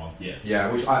third one.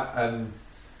 Yeah, which I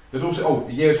there's also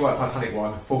the years where Titanic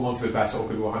won. Full Monty was better. Or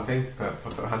Good Will Hunting.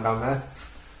 Put a hand down there.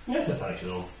 Yeah, Titanic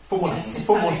should have. Full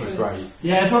Monty was great.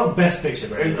 Yeah, it's not Best Picture,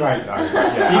 but it's great though.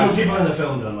 Yeah, even people in the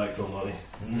film don't like Full Monty.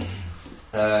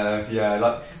 Like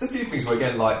there's a few things where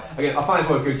again I find as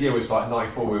well a good year was like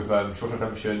 '94 with Shawshank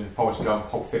Redemption, Forrest Gump,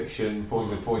 Pulp Fiction, Falling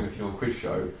in the Funeral Quiz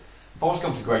Show. Forrest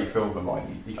Gump's a great film, but like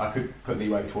I could put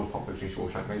leeway towards Pulp Fiction and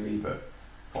Shawshank maybe, but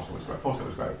Forrest Gump was great. Forrest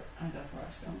Gump was great. I go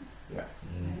Forrest Gump. Yeah.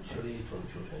 Actually, you probably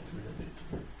Shawshank to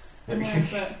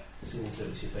Redemption. Seeing as it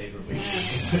was your favourite movie.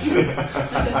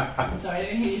 Sorry, I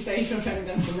didn't hear you say Shawshank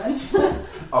Redemption then.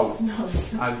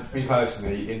 And me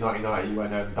personally, in 1990 when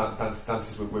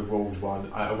Dances with Wolves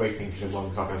won, Awakening should have won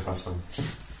because I think it's the best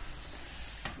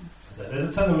one. There's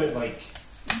a ton of like.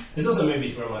 There's also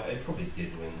movies where I'm like, it probably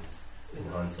did win in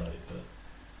hindsight, but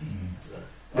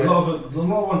a lot of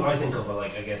ones I think of are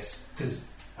like, I guess, because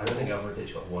I don't think Alfred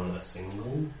Hitchcock won a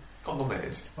single got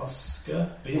nominated Oscar,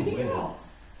 but he didn't win it.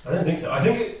 I don't think so. I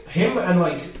think him and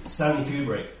like Stanley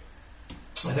Kubrick,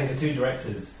 I think are two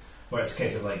directors where it's a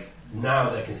case of like now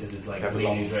they're considered like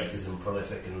leading directors and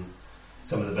prolific and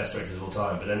some of the best directors of all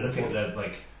time. But then looking at their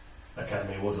like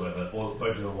Academy Awards or whatever,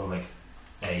 both of them won like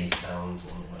a sound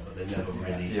one or whatever. They never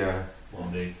really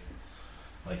won big.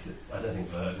 Like I don't think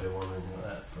Vertigo won anything like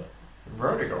that. But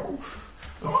Vertigo,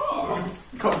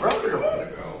 got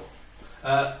Vertigo.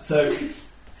 So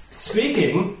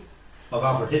speaking of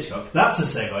Alfred Hitchcock. That's a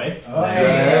segue. Oh,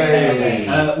 Hey.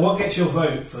 What gets your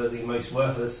vote for the most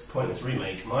worthless, pointless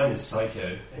remake? Mine is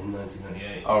Psycho in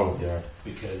 1998. Oh, yeah.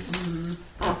 Because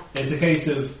it's a case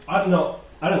of I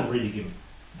don't really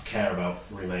care about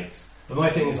remakes, but my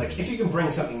thing is like if you can bring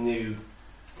something new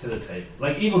to the table,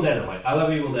 like Evil Dead, I'm like I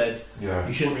love Evil Dead. Yeah.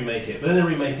 You shouldn't remake it, but then they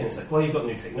remake it. And it's like well, you've got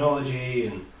new technology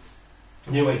and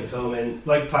new ways of filming,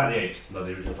 like Planet of the Apes. Love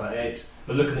the original Planet of the Apes,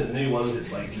 but looking at the new ones,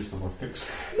 it's like Just more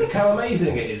fixed. look how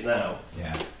amazing it is now.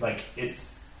 Yeah. Like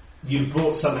it's you've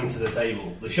brought something to the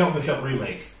table. The shot-for-shot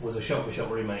remake was a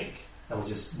shot-for-shot remake and was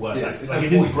just worse. Yeah, Like, it's it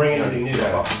didn't point, bring yeah. anything new Yeah.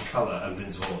 apart from colour and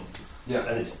Vince Vaughn, Yeah.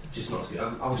 and it's just not as good.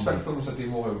 I respect films that do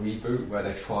more of a reboot where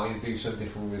they're trying to do something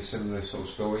different with a similar sort of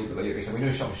story, but they say we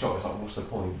know shot for shot. It's like, what's the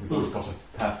point? We've already got a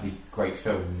perfectly great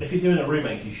film. If you're doing a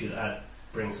remake, you should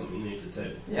bring something new to the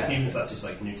table, Yeah. even if that's just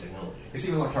like new technology. It's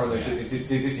even like how they did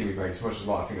Disney remakes, as much as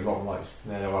like, I think a lot of them like,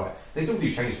 no, they're right. They still do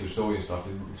changes to the story and stuff,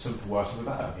 and some for worse, some for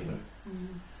better, you know.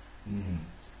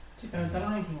 The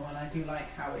Lion King one, I do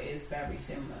like how it is very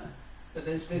similar, but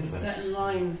there's Nice. certain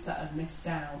lines that I've missed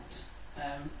out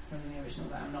from the original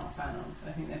that I'm not a fan of.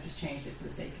 I think they've just changed it for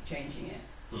the sake of changing it,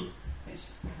 which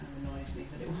kind of annoyed me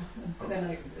that it wasn't. But then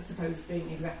I suppose being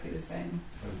exactly the same.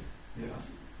 Yeah.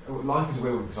 Life is a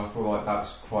weird one because I feel like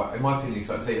that's quite, in my opinion,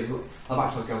 because I'd say it's live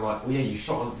action. I was going like, well, yeah, you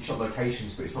shot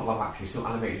locations, but it's not live action. It's still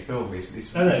animated film.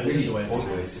 It's I know, this is the really way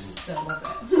pointless. Still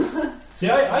love it. See,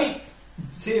 I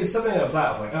see it's something like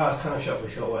that of like, it's kind of shot for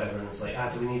shot, whatever, and it's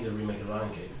like, do we need to remake a Lion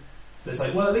King? But it's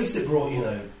like, well, at least it brought,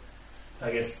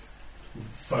 I guess,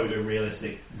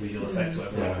 photorealistic visual effects,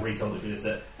 whatever, Yeah. like retold it through this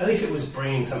set. At least it was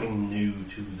bringing something new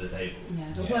to the table.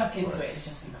 Yeah, the Yeah, work into right. it is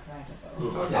just incredible.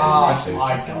 Oh, yeah, Ah, it's I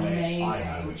massive. got it. I Amazing.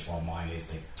 know which one mine is.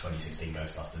 The 2016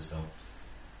 Ghostbusters film.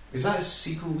 Is that a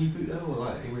sequel reboot though, or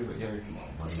like a remake? Yeah.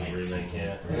 That's a remake,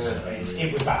 yeah.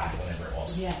 It was bad, whatever it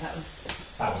was. Yeah, that was.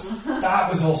 That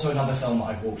was also another film that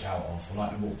I walked out of. Well,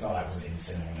 I walked out. I wasn't in the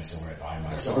cinema when I saw it, but I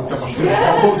saw it.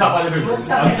 I walked out by the room. I'm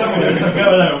done with it, I'm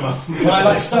going home. When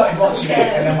I started watching it,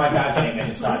 and then my dad came in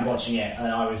and started watching it, and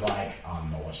I was like, I'm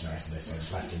not watching the rest of this, so I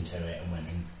just left him to it and went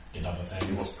and did other It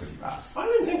things. was pretty bad. I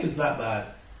don't think it's that bad.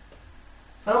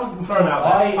 I'm throwing out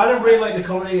there. I don't really like the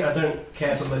comedy. I don't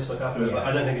care for Melissa McCarthy. Yeah. But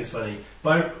I don't think it's funny.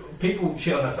 But people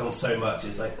shit on that film so much.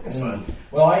 It's like it's fun.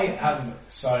 Well, I have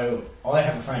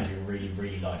a friend who really,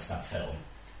 really likes that film,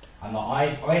 and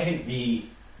I think the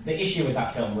issue with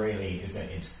that film really is that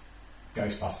it's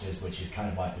Ghostbusters, which is kind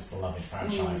of like this beloved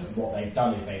franchise, and what they've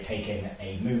done is they've taken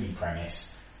a movie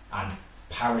premise and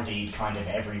parodied kind of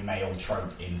every male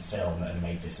trope in film and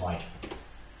made this like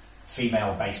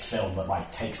female-based film that like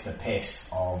takes the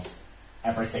piss of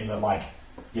everything that like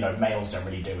males don't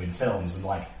really do in films, and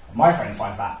like my friend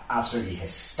finds that absolutely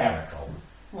hysterical.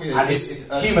 Well, yeah, And it's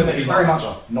humour that is very much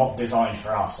not designed for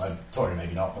us. So, Tori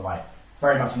maybe not, but like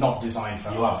very much not designed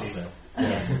for You are us. female.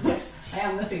 Yes. I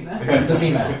am the female. The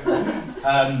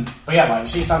female. But yeah, like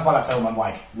she stands by that film and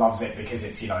like loves it because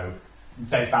it's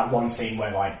there's that one scene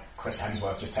where like Chris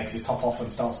Hemsworth just takes his top off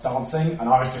and starts dancing, and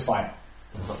I was just like,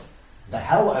 the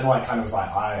hell, and like kind of was like,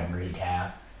 I don't really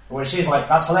care. Where she's like,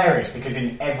 that's hilarious because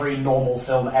in every normal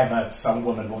film ever, some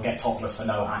woman will get topless for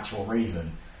no actual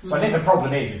reason. So I think the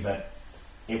problem is that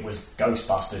it was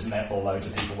Ghostbusters, and therefore loads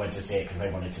of people went to see it because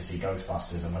they wanted to see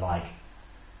Ghostbusters, and were like,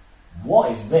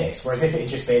 what is this? Whereas if it had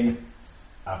just been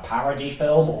a parody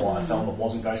film or a film that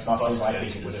wasn't Ghostbusters, I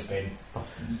think it would have been.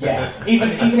 Yeah,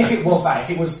 even if it was that, if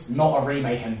it was not a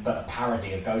remake but a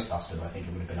parody of Ghostbusters, I think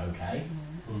it would have been okay.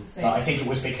 But I think it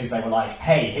was because they were like,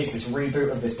 hey, here's this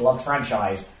reboot of this beloved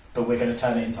franchise, but we're going to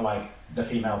turn it into like the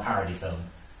female parody film.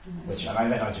 Which,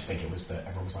 and then I just think it was that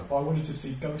everyone was like, I wanted to see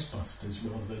Ghostbusters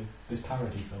rather than this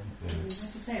parody film. As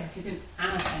you say, like it didn't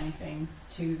add anything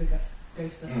to the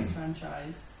Ghostbusters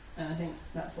franchise, and I think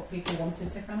that's what people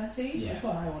wanted to kind of see. Yeah. That's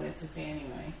what I wanted to see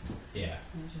anyway. Yeah.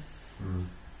 It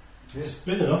just It's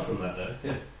been enough from that though.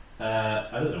 Yeah.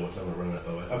 I don't know what time we're running at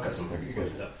by the way. I'll cut some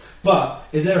questions up. But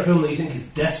is there a film that you think is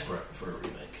desperate for a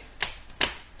remake?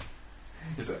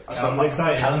 Is it? I'm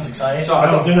excited. Callum's excited. So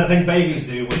I'm doing that thing babies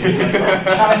do when you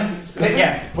Callum,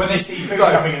 when they see food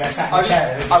coming and they're sat in the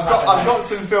chair. I've got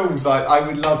some films like I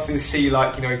would love to see,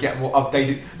 like get more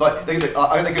updated. Like I think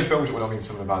they're good films. Well, I mean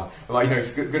some of them bad, but like it's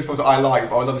good films that I like.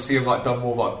 But I'd love to see them like done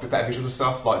more like better visual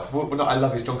stuff. Like what I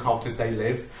love is John Carpenter's They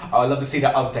Live. I'd love to see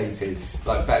that updated,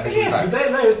 like better visual yes, but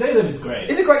effects. They Live is great.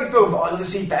 It's a great film, but I'd love to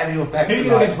see better visual effects. Who's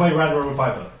going to get to play Rad Robert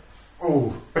Piper?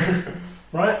 Oh,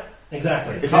 Right?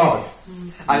 Exactly. it's hard.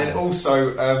 And then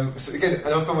also, so again,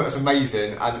 another film that's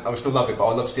amazing, and I would still love it, but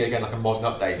I'd love to see again like a modern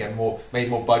update, again made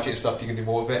more budget and stuff. You can do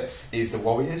more of it. Is The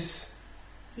Warriors?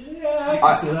 Yeah, I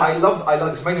can see that. I love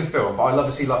it's a amazing film, but I love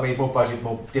to see like maybe more budget,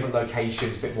 more different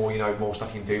locations, a bit more, you know, more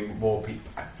stuff you can do, more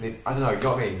people. I don't know, you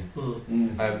know what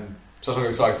I mean? So I was really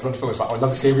excited. I film. It's like I'd love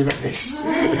to see a remake of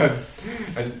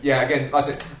this. And yeah, again, as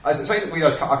I say,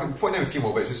 I can point name a few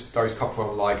more, but it's just those couple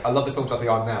from like I love the films as they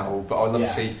are now, but I'd love to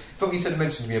see. The film you said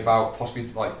mentioned to me about possibly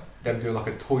like them doing like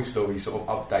a Toy Story sort of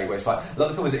update, where it's like I love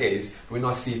the film as it is, but we're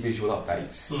nice to see visual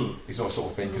updates. It's not sort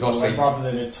of thing because obviously rather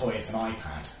than a toy, it's an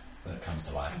iPad that comes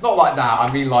to life. Not like that.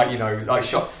 I mean, like you know, like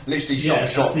shot for shot.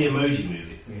 That's the Emoji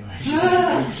Movie.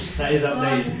 That is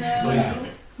updated Toy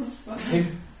Story. See,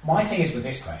 my thing is with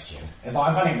this question, I'm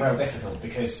finding it real difficult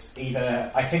because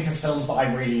either I think of films that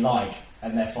I really like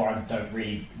and therefore I don't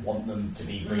really want them to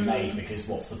be remade because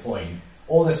what's the point?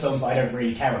 Or there's films that I don't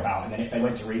really care about, and then if they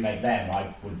went to remake them,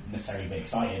 I wouldn't necessarily be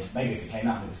excited. Maybe if it came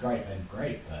out and it was great, then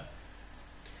great. But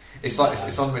it's like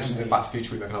someone mentioned in Back to the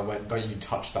Future remake, and I went, "Don't you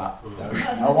touch that." Don't. That's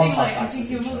the thing, like, I'm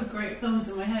thinking of all the great films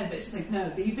in my head, but it's just like,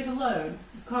 no, leave it alone.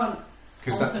 You can't.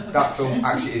 Because that film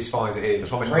actually is fine as it is.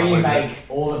 That's what I mentioned. Remake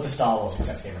all of the Star Wars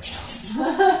except for the originals.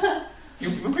 You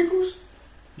prequels?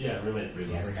 Yeah, remake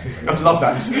prequels. Yeah, remake prequels. I love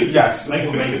that. Yes. Make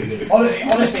them good.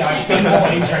 Honestly, I've been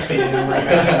more interested in them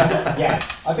remaking. Yeah,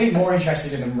 I've been more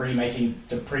interested in them remaking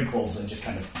the prequels and just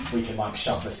kind of we can like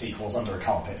shove the sequels under a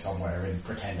carpet somewhere and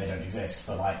pretend they don't exist.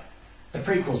 But like the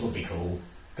prequels would be cool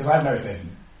because I've noticed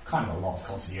there's kind of a lot of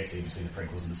continuity between the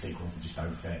prequels and the sequels that just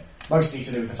don't fit. Mostly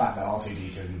to do with the fact that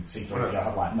R2-D2 and C-3PO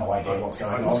have like no idea what's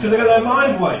going on. It's because they got their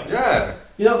mind wiped. Yeah.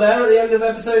 You're not there at the end of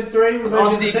episode 3,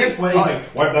 Revenge of the Sith, where he's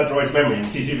like, wipe that droid's memory, and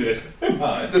C-3PO goes,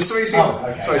 There's so many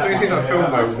scenes in that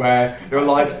film though where they were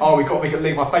like, oh, we've got to make it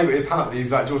link. My favourite apparently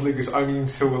is that George Lucas only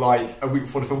until like a week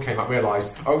before the film came out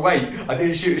realised, oh wait, I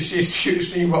didn't shoot a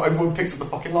scene where everyone picks up the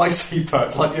fucking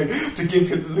lightsaber like, you know, to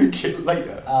give Luke it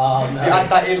later. Oh no. He had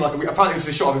that in like a week. Apparently it's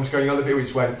a shot of him just going another bit where he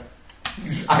just went,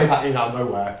 just added that in out of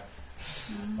nowhere.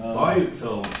 My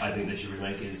film I think they should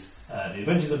remake is The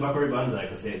Adventures of Buckaroo Banzai,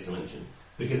 because he had to mention.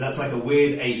 Because that's like a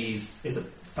weird 80s, it's a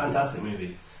fantastic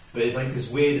movie, but it's like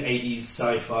this weird 80s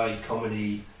sci-fi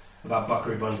comedy about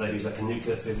Buckaroo Banzai, who's like a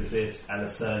nuclear physicist and a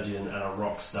surgeon and a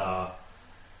rock star,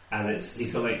 and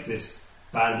he's got like this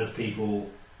band of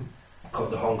people called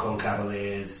the Hong Kong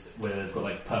Cavaliers, where they've got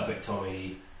like Perfect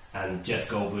Tommy and Jeff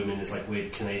Goldblum in this like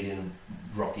weird Canadian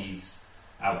Rockies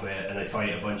outfit, and they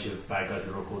fight a bunch of bad guys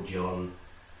who are all called John,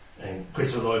 and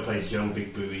Christopher Lloyd plays Young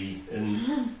Big Booey,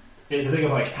 and it's a thing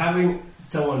of like having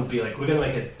someone be like, we're going to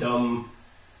make a dumb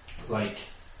like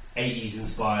 80s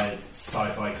inspired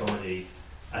sci-fi comedy,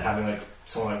 and having like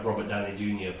someone like Robert Downey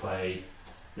Jr. play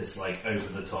this like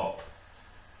over the top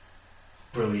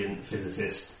brilliant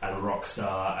physicist and rock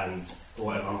star and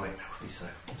whatever. I'm like, that would be so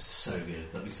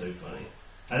good, that'd be so funny.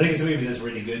 I think it's a movie that's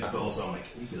really good, but also I'm like,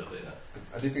 you could update that.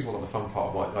 I do think it's one of the fun part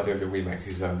of like the idea of the remakes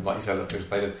is like you said,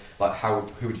 like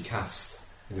who would you cast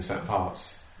in the certain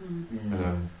parts?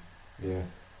 And, yeah,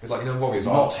 it's like, you know, Warriors.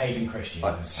 Not Hayden Christian.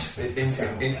 Like,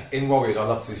 in Warriors, I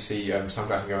love to see Sam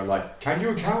Jackson going like, "Can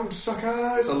you count,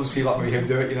 suckers?" I love to see like maybe him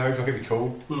do it. You know, I think it'd be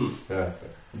cool. Yeah.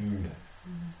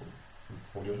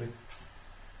 What do you think?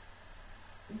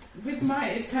 With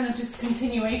mine, it's kind of just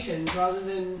continuations rather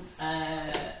than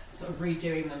sort of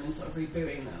redoing them and sort of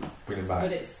rebooting them. Bring them back.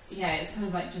 But it's kind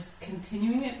of like just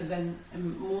continuing it. But then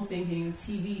I'm more thinking of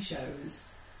TV shows.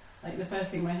 Like the first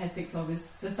thing my head thinks of is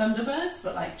the Thunderbirds,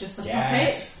 but like just the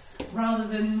puppets rather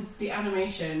than the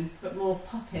animation, but more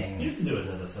puppets. You can do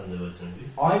another Thunderbirds movie.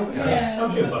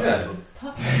 I'm sure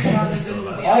puppets rather than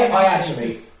the animation. I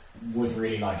actually would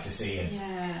really like to see a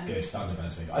good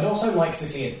Thunderbirds movie. I'd also like to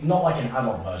see it not like an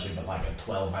adult version, but like a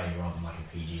 12A rather than like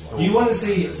a PG one. You want to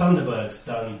see Thunderbirds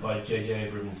done by J.J.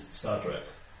 Abrams' Star Trek?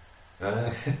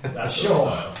 That's sure.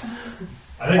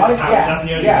 I think that's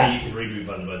the only way you can reboot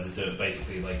Thunderbirds, is do it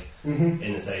basically like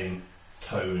in the same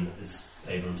tone as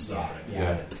Abrams' Star Trek.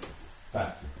 Yeah.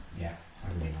 But yeah, I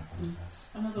really like Thunderbirds.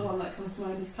 Another one that comes to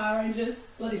mind is Power Rangers.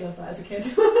 Bloody loved that as a kid.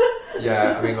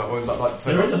 Yeah, I mean,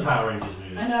 there is a Power Rangers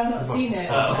movie. I know, I've not seen it.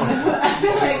 I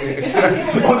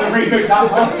want to reboot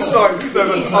that one. Sorry,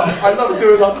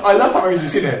 I love Power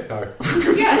Rangers, in it. No.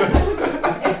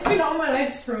 Yeah, it's been on my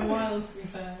list for a while, to be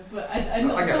fair, but I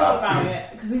not thought about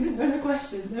it because I didn't know the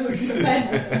question. No one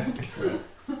prepared myself.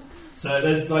 So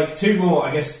there's like two more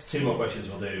questions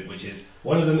we'll do, which is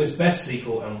one of them is best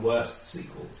sequel and worst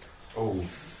sequel. Oh.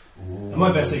 And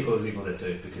my best sequel is Evil Dead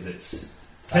 2 because it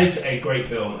takes a great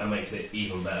film and makes it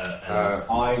even better. And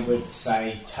I would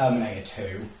say Terminator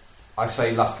 2. I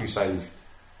say Last Crusade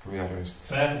from Indiana Jones.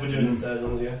 Fair, we're doing the third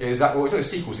one, yeah. Is that it's a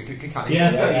sequel? So it could count.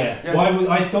 Yeah.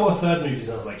 I thought a third movie,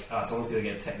 so I was like, someone's going to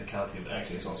get a technicality of it.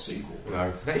 Actually, it's not a sequel.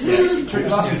 No,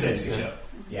 Last Crusade is shut.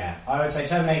 Yeah, I would say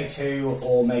Terminator 2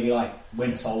 or maybe like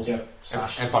Winter Soldier / Empire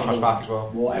Strikes Back as well.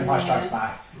 War, Empire Strikes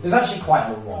Back. There's actually quite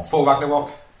a lot. Thor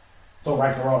Ragnarok. Thor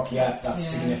Ragnarok, yeah, that's Yeah.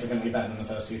 significantly better than the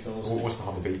first two Thors. What's the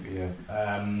harder beat? Yeah.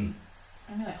 I mean,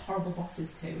 like Horrible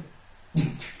Bosses too. I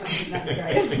think that's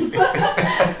great.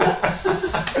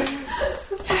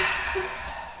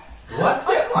 What?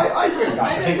 I agree.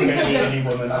 Guys, I think we're going to need a new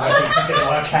woman. I don't think this is going to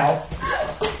work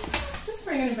out. Just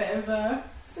bringing a bit of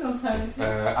just an alternative.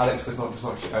 Alex does not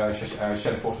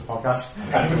share the force of the podcast.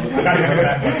 I can't even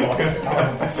remember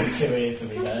what this 2 is, to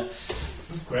be fair.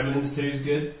 Gremlins 2 is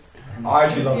good. I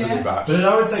actually love the Yeah. new batch. But then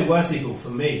I would say worst sequel for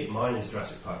me, mine is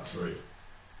Jurassic Park 3.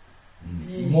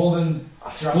 More than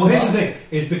Jurassic Well, here's the Park. thing,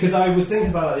 is because I was thinking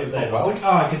about that the other day, and I was like,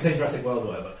 I could say Jurassic World or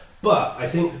whatever. But I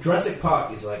think Jurassic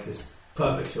Park is like this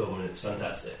perfect film and it's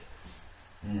fantastic.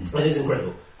 It is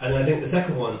incredible. And I think the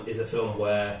second one is a film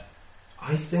where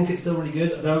I think it's still really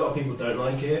good. I know a lot of people don't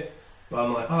like it, but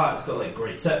I'm like, it's got like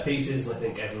great set pieces, and I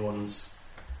think everyone's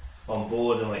on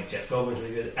board, and like Jeff Goldblum's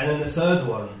really good. And then the third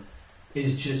one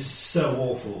is just so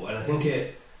awful, and I think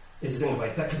it is the thing of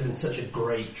like that could have been such a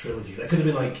great trilogy. That could have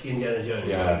been like Indiana Jones,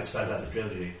 like this fantastic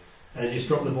trilogy, and it just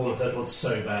dropped the ball. And the third one's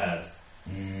so bad.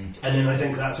 And then I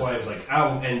think that's why it was like,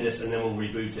 I'll end this and then we'll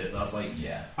reboot it. And I was like,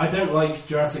 I don't like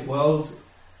Jurassic World,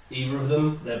 either of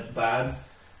them. They're bad.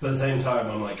 But at the same time,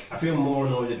 I'm like, I feel more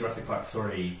annoyed at Jurassic Park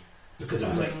 3 because it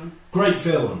was like, great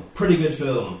film, pretty good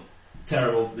film,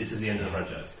 terrible, this is the end of the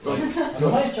franchise.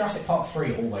 And why is Jurassic Park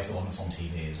 3 always the one that's on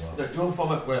TV as well? No, do you want to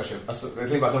find out? Well, actually, the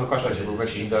thing about another question actually,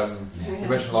 we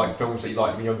mentioned like films that you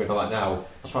liked when you were younger, don't like now.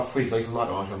 That's about 3 days I liked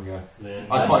when I was younger. Yeah.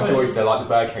 I quite enjoyed it. Like the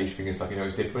birdcage thing and stuff. You know,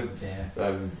 it's different.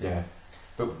 Yeah.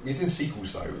 But it's in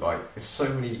sequels though. Like, there's so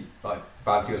many like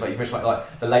bad things. Like you mentioned,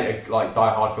 like the later like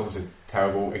Die Hard films are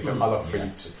terrible. Except I love 3. Yeah.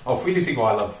 Oh, 3 is a sequel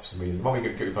I love for some reason. Might be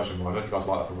a good impression of mine. I don't know if you guys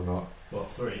like that film or not.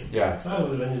 What, 3? Yeah. Oh,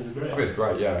 The Avengers are I great. think it's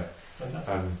great. Yeah.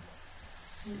 Fantastic.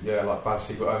 Yeah, like bad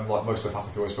sequel. Like most of the Fast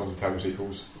and Furious films are terrible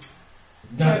sequels.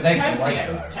 No, they're Tokyo great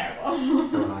though. was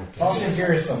terrible. Fast and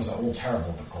Furious films are all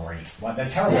terrible but great. Like, they're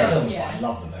terrible Yeah. films, Yeah. but I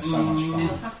love them. They're so much I'll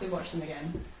fun. have to watch them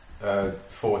again.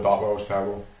 4 Dark World's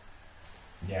terrible.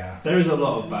 Yeah. There is a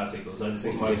lot of bad sequels. I just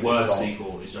think my It's a worst lot.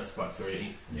 sequel is Jurassic Park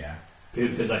 3. Yeah.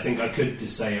 Because I think I could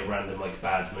just say a random like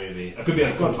bad movie. I could be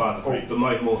like Godfather 3, but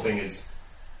my more thing is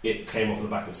it came off the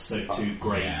back of two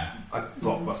great Yeah.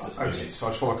 blockbusters. Okay, movies. so I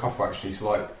just want a couple actually. So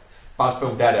like bad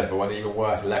film Daredevil, and even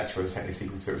worse, Electra is technically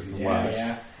sequel to it, was even worse.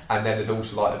 Yeah. And then there's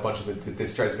also like a bunch of the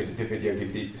straight video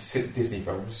DVD Disney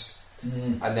films.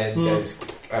 Mm. And then there's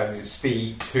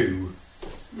Speed 2.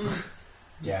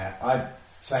 Yeah, I'd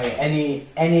say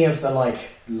any of the like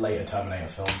later Terminator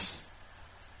films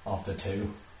after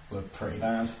 2 were pretty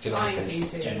bad.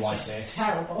 Genesis. Gen Y6.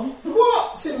 Terrible.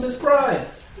 What? Simba's Pride!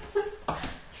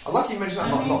 I like you mentioned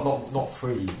that, I mean- not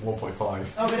 3,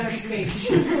 1.5. Oh, we don't speak.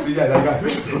 So yeah, there you go.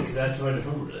 Because I had to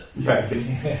overcome it. Yeah, it is.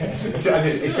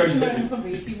 It shows you that.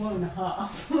 Probably you see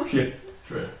 1.5. Yeah.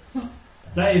 True.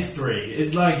 That is 3.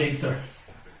 It's like a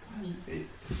 3.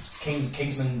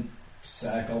 Kingsman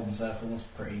Golden Circle was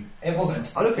pretty. It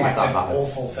wasn't. I don't think it's that an bad.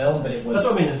 awful film, but it was.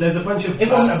 That's what I mean. There's a bunch of. It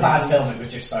wasn't a bad sequels. film. It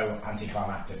was just so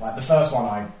anticlimactic. Like the first one,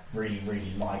 I really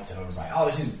liked, and I was like, "Oh,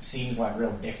 seems like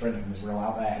real different and was real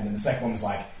out there." And then the second one was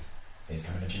like, "It's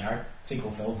kind of a generic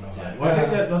sequel film." And I was Yeah. like, Well, I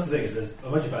think that's the thing is there's a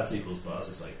bunch of bad sequels, but I was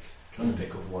just like trying to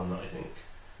pick off one that I think.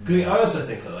 Cause I also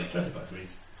think that like Jurassic Park 3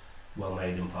 is well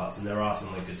made in parts, and there are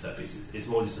some like good set pieces. It's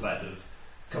more just the fact of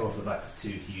come off the back of 2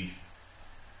 huge,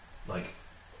 like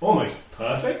almost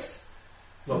perfect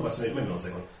blockbuster. Maybe not the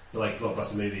second one, but like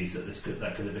blockbuster movies that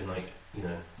could have been like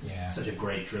yeah, such a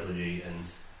great trilogy, and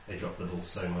they dropped the ball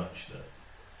so much that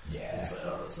yeah. it's just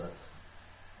like that's sad.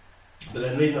 But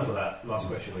then leading off of that, last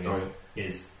question I guess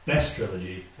is best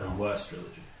trilogy and worst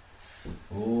trilogy.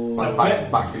 Ooh, So-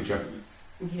 Back to the Future.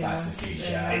 Yeah. That's the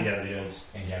future. Yeah. Indiana Jones.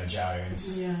 Indiana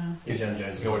Jones. Yeah. Indiana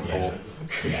Jones. Going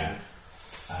for. Yeah.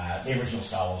 The original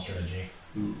Star Wars trilogy.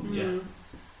 Yeah.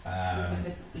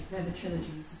 They're the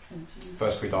trilogies of trilogies.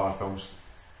 First 3 Die Hard films.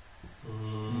 Oh.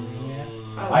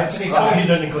 To be As long as fair, you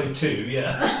don't include 2,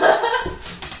 yeah.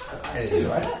 two's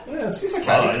right. Yeah, it's okay.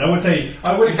 fine. I would say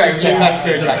Exactly, two yeah,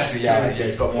 are the best actually, yeah, trilogy. yeah,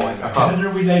 he's got a point. Yeah.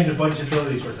 Considering we named a bunch of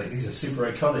trilogies where it's like these are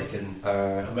super iconic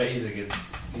and amazing, and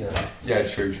Yeah,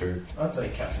 true. I'd say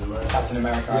Captain America. Captain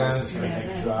America, I was Yeah. just going to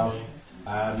think as well.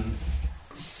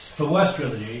 For worst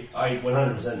trilogy, I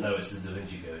 100% know it's the Da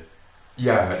Vinci Code.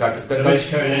 Yeah, that's Da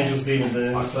Vinci Code, Angels, Demons, and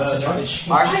then the That's third. a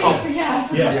trilogy. I actually can't. Yeah.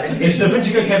 Yeah, Yeah, it's Da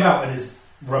Vinci Code came out and it's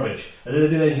rubbish, and then they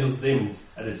did Angels and Demons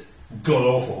and it's god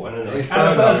awful, and then they're like, Inferno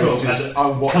and the third is film, just and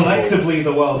unwatchable. collectively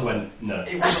the world went no.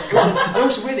 It was and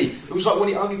also really, it was like one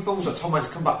of the only films that Tom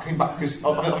Hanks came back because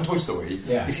on Toy Story.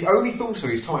 Yeah. It's the only film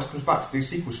series Tom Hanks comes back to do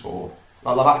sequels for,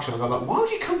 like live action. And I'm like, why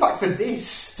would you come back for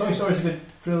this? Toy Story's a good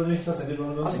trilogy. That's a good one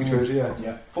of those. That's a good trilogy, yeah.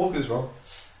 Yeah. Fourth as well.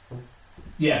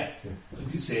 Yeah, Yeah. a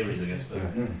good series, I guess. But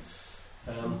Yeah.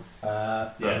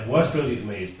 yeah, worst trilogy for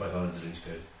me is by far the Lynch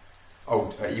Code.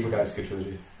 Oh, Evil Dead's a good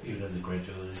trilogy. Even though it's a great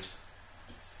trilogy.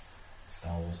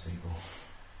 Star Wars sequel.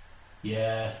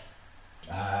 Yeah,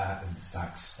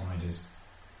 Zack Snyder's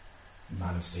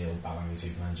Man of Steel, Batman v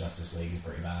Superman, Justice League is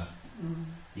pretty bad.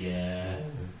 yeah.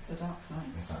 The Dark Knight.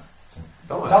 If that's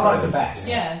Dark Dark Knight's the best.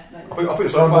 Yeah, I thought it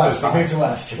was Well, like worst. We moved to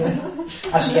worst.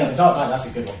 Actually, yeah, the Dark Knight.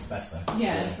 That's a good one for best though.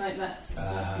 yeah, like that's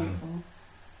beautiful.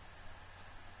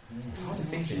 It's hard to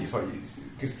think. It's like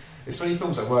because there's so many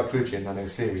films that were a trilogy and then they're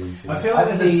series. I feel like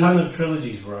there's a ton of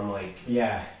trilogies where I'm like,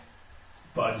 Yeah.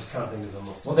 but I just can't think of them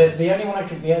off the Well, top. the only one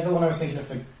the other one I was thinking of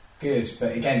for good,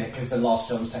 but again, because the last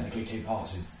film's technically 2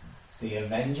 parts, is the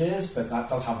Avengers, but that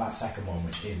does have that second one,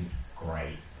 which isn't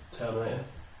great. Terminator.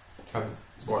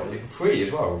 What, 3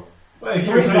 as well. Well, if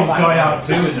you Three's put not that Die great. Hard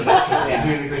 2 in the list, Yeah. it's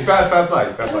really It's good. fair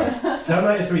play, fair play.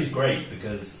 Terminator 3 is great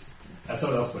because, as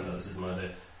someone else pointed out, this is my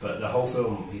idea, but the whole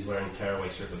film he's wearing tearaway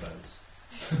stripper bands.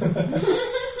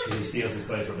 Because he steals his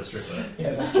clothes from a stripper.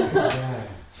 Yeah, that's true. Yeah.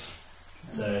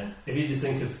 So, if you just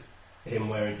think of him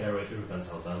wearing tearaway stripper bands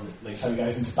the whole time, it makes So he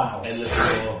goes into battle.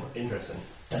 endlessly more interesting.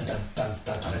 Dun, dun, dun,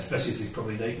 dun, dun. Especially since he's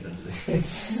probably naked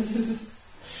underneath.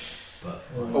 But,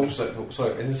 Also,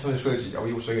 so in some of the trilogy, are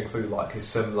we also going to include like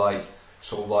some like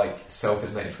sort of like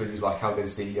self-designated trilogies, like how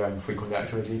there's the Free Contact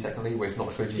trilogy technically, where it's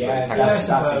not a trilogy, Yeah, but it's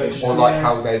that's technically, a good or one. like Yeah.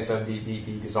 how there's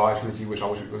the Desire trilogy, which I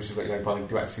was you know by the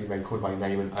director who made Call My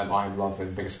Name and I Am Love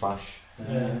and Bigger Splash.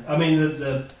 yeah. I mean,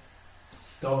 the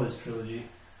Dollars trilogy,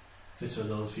 Fistful of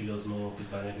Dollars, Few Dollars More, Big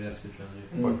Bang Theory, that's a good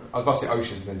trilogy. Mm. I was about to say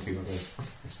Oceans, then two.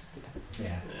 Yeah.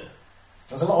 Yeah.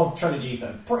 There's a lot of trilogies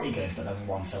that are pretty good, but then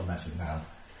one film lets it down.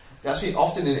 Actually,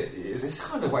 often it's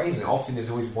kind of way, isn't it? Often there's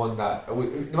always one that, no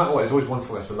matter what, there's always one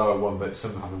film that's the lower one, but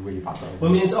some have a really bad lower Well,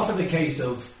 I mean, it's often the case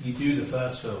of you do the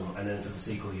first film, and then for the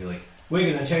sequel, you're like,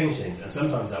 we're going to change things, and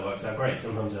sometimes that works out great.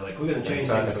 Sometimes they're like, we're going to change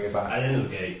things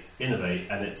and innovate,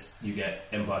 and you get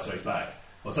Empire Strikes Back.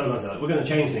 Or sometimes they're like, we're going to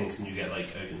change things, and you get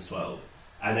like Ocean's 12.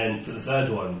 And then for the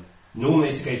third one, normally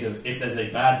it's a case of if there's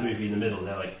a bad movie in the middle,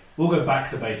 they're like, we'll go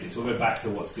back to basics, we'll go back to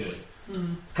what's good.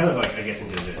 Kind of like, I guess, in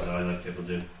doing this, I like people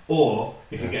do. Or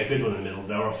if you get a good one in the middle,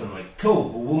 they're often like, cool,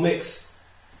 well, we'll mix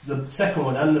the second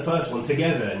one and the first one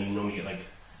together, and you normally get like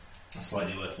a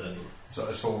slightly worse third one. So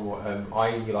I saw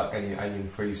I like Alien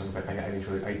 3, so I'm going to Alien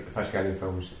trilogy, the first Alien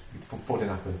films. Before it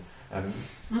didn't happen.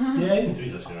 Yeah, even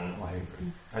 3's actually around. Alien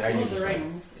 3. Lord of the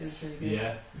Rings is really good.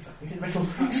 Yeah.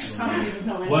 Can't even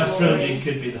not mention Worst Lord of the trilogy Rings.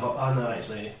 could be the whole. Oh no,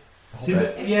 actually. See,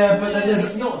 Hobbit. yeah, but then there's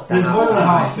It's not there's that 1.5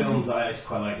 bad. films that I actually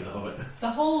quite like in The Hobbit.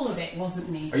 The whole of it wasn't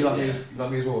needed. Are you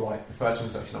like me as well? Like the first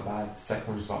one's actually not bad. The second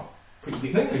one's just like pretty I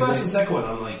big. think the first and second one,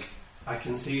 I'm like, I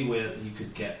can see where you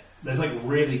could get. There's like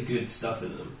really good stuff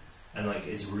in them, and like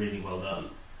it's really well done.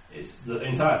 It's the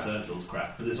entire third film's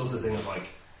crap, but there's also the thing of like,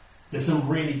 there's some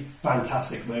really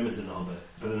fantastic moments in The Hobbit,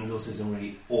 but then there's also some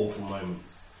really awful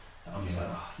moments. And I'm just like,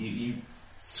 oh, you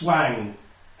swang,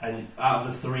 and out of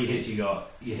the 3 hits you got,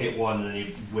 you hit one and then you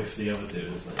whiff the other 2,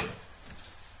 and it's like.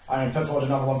 I'm going to put forward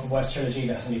another one for worst trilogy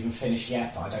that hasn't even finished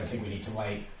yet, but I don't think we need to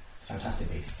wait. Fantastic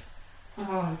Beasts. Oh,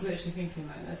 I was literally thinking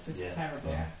like that's just Yeah.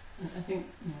 terrible. Yeah. I think.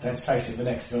 Let's face it, the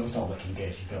next film's not looking good.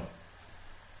 You've got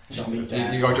Johnny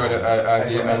Depp. You got to join the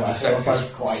Ezra Miller, who are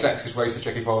both quite- sexist racer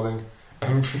Jackie Poling.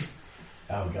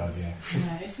 Oh god, yeah.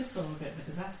 Yeah, it's just all a bit of a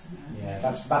disaster now. Yeah,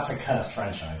 that's a cursed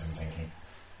franchise. I'm thinking.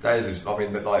 That is, I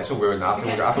mean, like it's all weird. After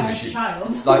we Cursed shoot,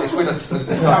 child. like it's weird.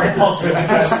 It's Harry not. Potter, a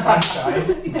cursed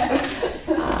franchise.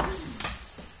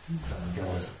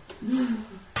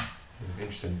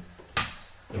 Interesting.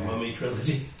 The Mummy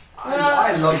trilogy.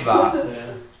 I love that.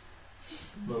 Yeah.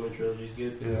 Mummy trilogy's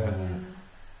good. Yeah.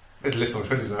 There's a list on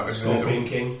Twitter now. Scorpion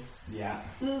King. Yeah.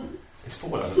 It's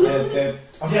 4 of them.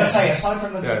 I'm going to say, aside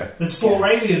from the Yeah. There's 4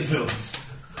 Alien films.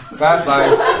 Bad like.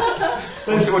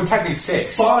 Well, technically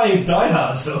 6. 5 Die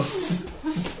Hard films.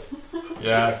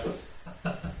 Yeah.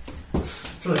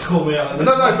 Trying to call me out on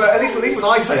No, this. but at least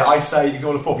when I say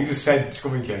ignore the 4th. You just said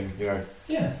Scorpion King. You know.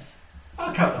 Yeah.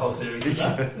 I'll count the whole series as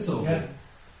that. It's all Yeah. good.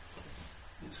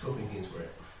 Scorpion King's great.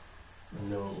 And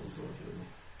no one was working with me.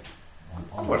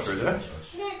 I'll watch it, yeah.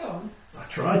 Yeah, go on. I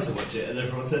tried to watch it and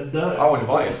everyone said no. I wasn't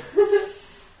invited.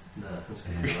 No, that's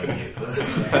good. I like you, but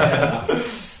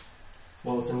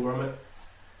Wallace and Gromit.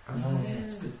 Oh,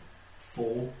 It's good.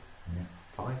 4.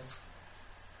 5.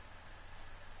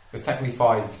 There's technically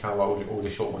 5 if you count like all the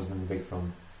short ones and then the big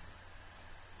film.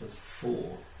 There's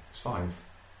 4. It's 5.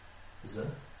 Is there?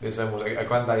 There's a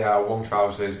Grand Day Out, Long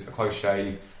Trousers, A Close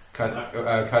Shave, Curse of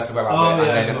Were Rabbit, Oh,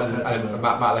 yeah, I and forgot Curse of then Were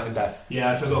Matt Life and Death.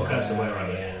 Yeah, I forgot Curse of Were Yeah.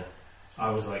 Rabbit. Yeah, I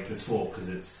was like, there's 4 because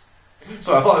it's.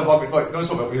 So I thought like no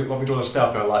sort of like we doing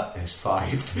stuff, but like there's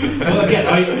 5. Well, again,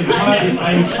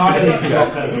 I entirely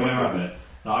forgot Curse of Were Rabbit.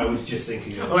 Like, I was just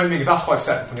thinking of. I mean, because that's quite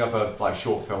separate from the other like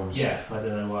short films. Yeah, I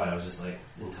don't know why. I was just like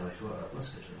entirely forgot.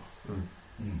 That's a good film.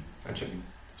 And chicken.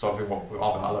 So I think I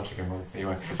love Chicken Run.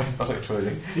 Anyway, that's like a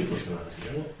trilogy. Sequel's coming out this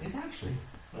year, isn't it? It's actually.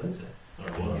 I think so. Or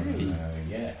it was.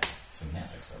 Yeah. It's on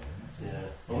Netflix though, isn't it? Yeah.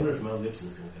 I wonder if Mel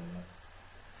Gibson's going to come back.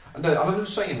 No, I remember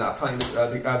saying that playing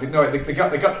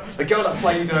the girl that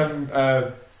played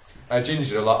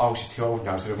Ginger. They're like, oh, she's too old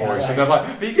now to the voice. And I was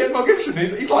like, but you get Mel Gibson.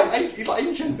 He's like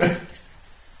ancient.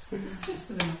 It's just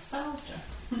for the nostalgia.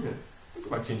 Think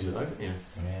about Ginger though, yeah.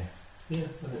 Yeah, I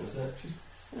think that's it.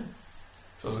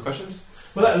 So those are the questions.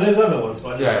 Well, there's other ones, but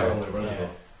I don't know Yeah. how long they run for.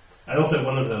 And also,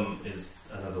 one of them is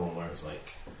another one where it's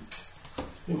like,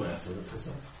 we might have to look this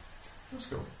up. That's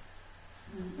cool.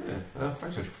 Yeah.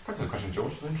 Thanks for the question,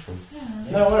 George. Interesting.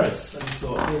 Yeah. No worries. I just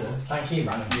thought, you know. Thank you,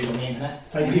 random dude on the internet.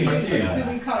 Thank you. Thank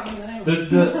you. We can't remember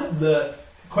the name. The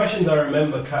questions I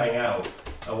remember cutting out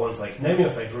are ones like, name your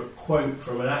favourite quote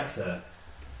from an actor.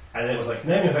 And it was like,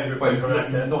 name your favourite quote from an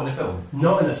actor. Not in a film.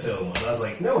 Not in a film. And I was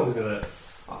like, no one's going to.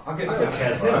 I get Nobody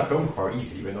cares about a that. film quite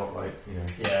easy, but not like, you know.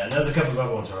 Yeah, and there's a couple of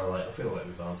other ones where I'm like, I feel like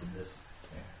we've answered this.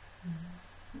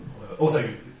 Also,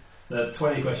 the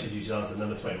 20 questions you should answer,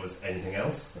 number 20 was anything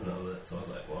else, and that was it. So I was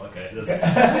like, well, okay.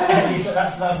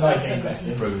 That's 19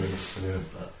 questions. Brilliant.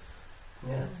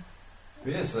 Yeah.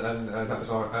 Yes, and that was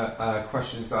our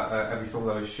questions that every film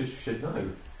lover should know.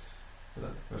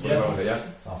 That's what Yeah. we're on with it, yeah.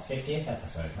 It's our 50th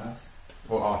episode, Matt.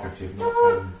 Or R50, not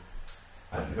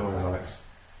Alex.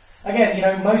 Again, you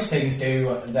know, most things do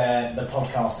the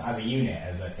podcast as a unit,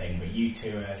 as a thing, but you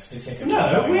two are specifically.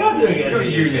 No, we are doing it as You're a a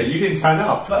unit. unit. You didn't turn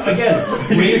up. But again,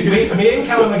 me and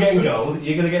Callum are getting gold,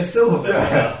 you're going to get silver. Bit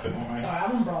Yeah. Sorry,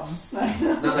 I'm on bronze. No,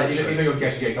 you know your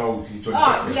guess you get gold because you joined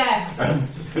Oh, the yes!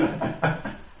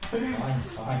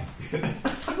 Fine.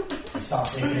 Start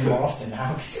sleeping more often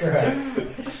now. Screw it.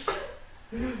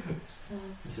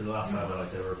 This is the last time I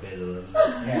ever appeared in this.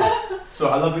 Yeah. So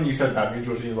I love when you said that. Me and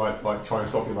Georgie like trying to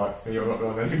stop you, like you're not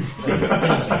doing anything. Please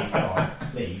leave. Go on.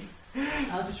 Leave.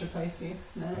 I'll just replace you.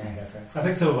 No. Yeah, go for it. I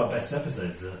think some of our best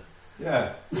episodes are.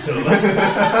 Yeah. Some of us. You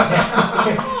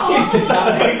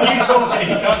talking,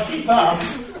 you can't keep up.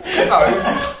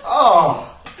 Oh.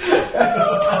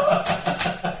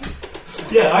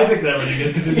 Yeah, I think they're really good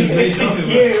because it's just me talking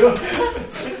about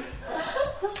you.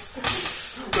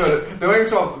 The way we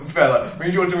talk, fair, like, me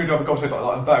and George doing a conversation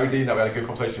like Barry Dean that we had a good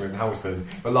conversation with in Hamilton,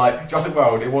 but like Jurassic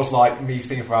World, it was like me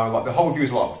speaking for around like the whole review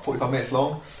is what 45 minutes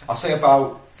long. I say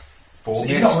about 4 So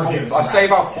he's minutes. not reviewing I say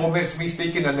about yeah. 4 minutes of me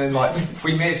speaking, and then like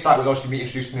 3 minutes that was obviously me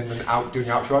introducing him and out doing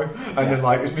the outro, and then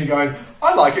like it's me going,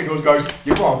 I like it. George goes,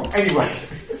 you're wrong. Anyway,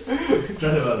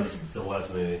 Jurassic World is the worst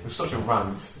movie. it was such a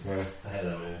rant. Yeah, I hate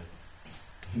that movie.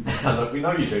 and look, we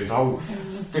know you do. It's a whole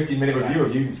 15-minute review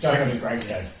of you. It's going on his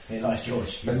gravestone. He likes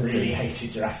George. You really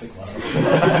hated Jurassic World.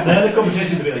 They had a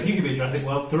competition to be like, you could be in Jurassic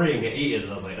World 3 and get eaten,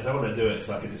 and I was like, I don't want to do it,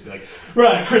 so I could just be like,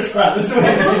 right, Chris Pratt, this way.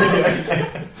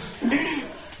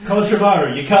 Colin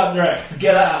Trevorrow, you can't direct,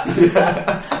 get out.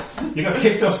 You got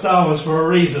kicked off Star Wars for a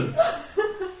reason.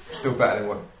 Still better than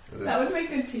what That would make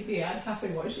good TV. I'd have to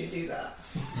watch you do that.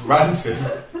 ranting.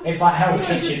 It's like Hell's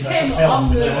Just Kitchen, but him for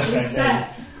films on and the George goes in.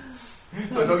 set.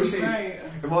 But obviously, Right.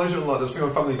 it reminds me of like there was a thing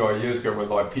on Family Guy years ago when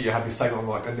like Peter had this segment on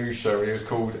like a news show and it was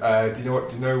called Do you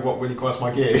know what really grinds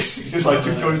my gears? It's just like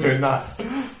George doing that.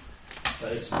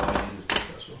 That is why I use this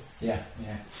podcast for. Yeah.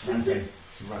 Ranting.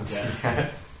 Yeah.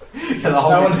 Yeah, the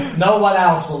whole No one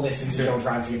else will listen to George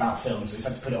ranting about films. We just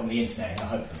have to put it on the internet in the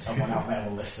hope that someone out there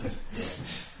will listen.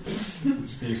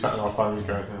 you sat on our phones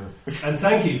going, And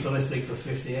thank you for listening for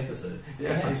 50 episodes.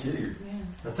 yeah, thank you. Yeah.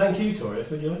 And thank you, Toria,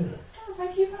 for joining us. Oh,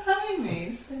 thank you for having me.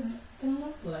 It's been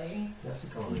lovely. You have to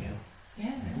come on again.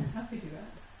 Yeah, happy to do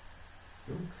that.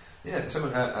 Yeah, so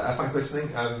thanks for listening.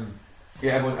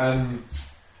 Yeah, everyone.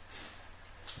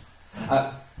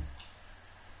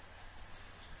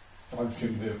 I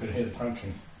think we could hear the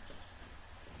crunching.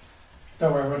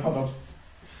 Don't worry, everyone, hold on.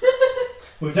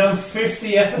 We've done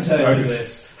 50 episodes of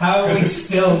this. How are we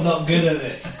still not good at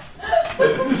it?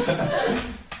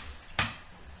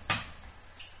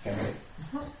 Okay, ready?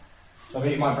 So I've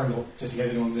eaten my Pringle, just in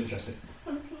case anyone's interested.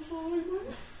 I'm so sorry,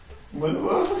 mate. What?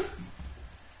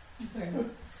 I'm sorry.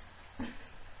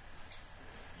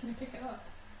 Can I pick it up?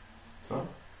 Sorry?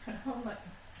 Can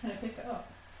I pick it up?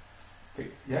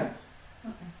 Yeah.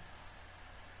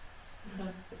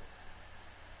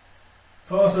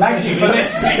 Thank you for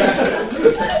listening.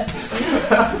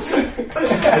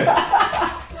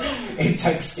 It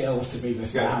takes skills to be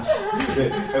this bad. Thank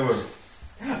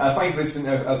you for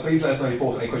listening. Please let us know your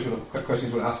thoughts, any questions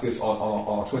you want to ask us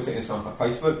on our Twitter, Instagram, and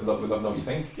Facebook. We'd love to know what you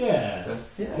think. Yeah.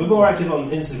 We're more active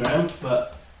on Instagram,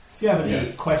 but if you have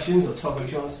any questions or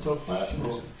topics you want us to talk about,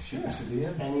 shoot us a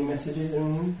DM. Any messages,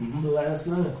 let us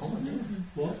know.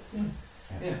 We'll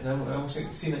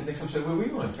see you next episode where we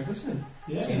want. Thanks for listening.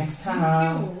 See you next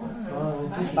time.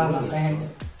 Bye, my friend.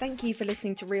 Thank you for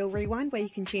listening to Real Rewind, where you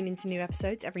can tune into new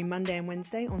episodes every Monday and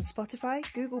Wednesday on Spotify,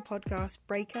 Google Podcasts,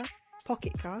 Breaker,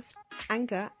 Pocket Cast,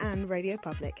 Anchor, and Radio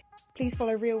Public. Please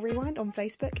follow Real Rewind on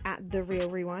Facebook, at The Real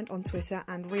Rewind on Twitter,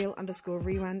 and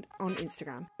Real_Rewind on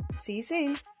Instagram. See you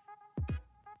soon.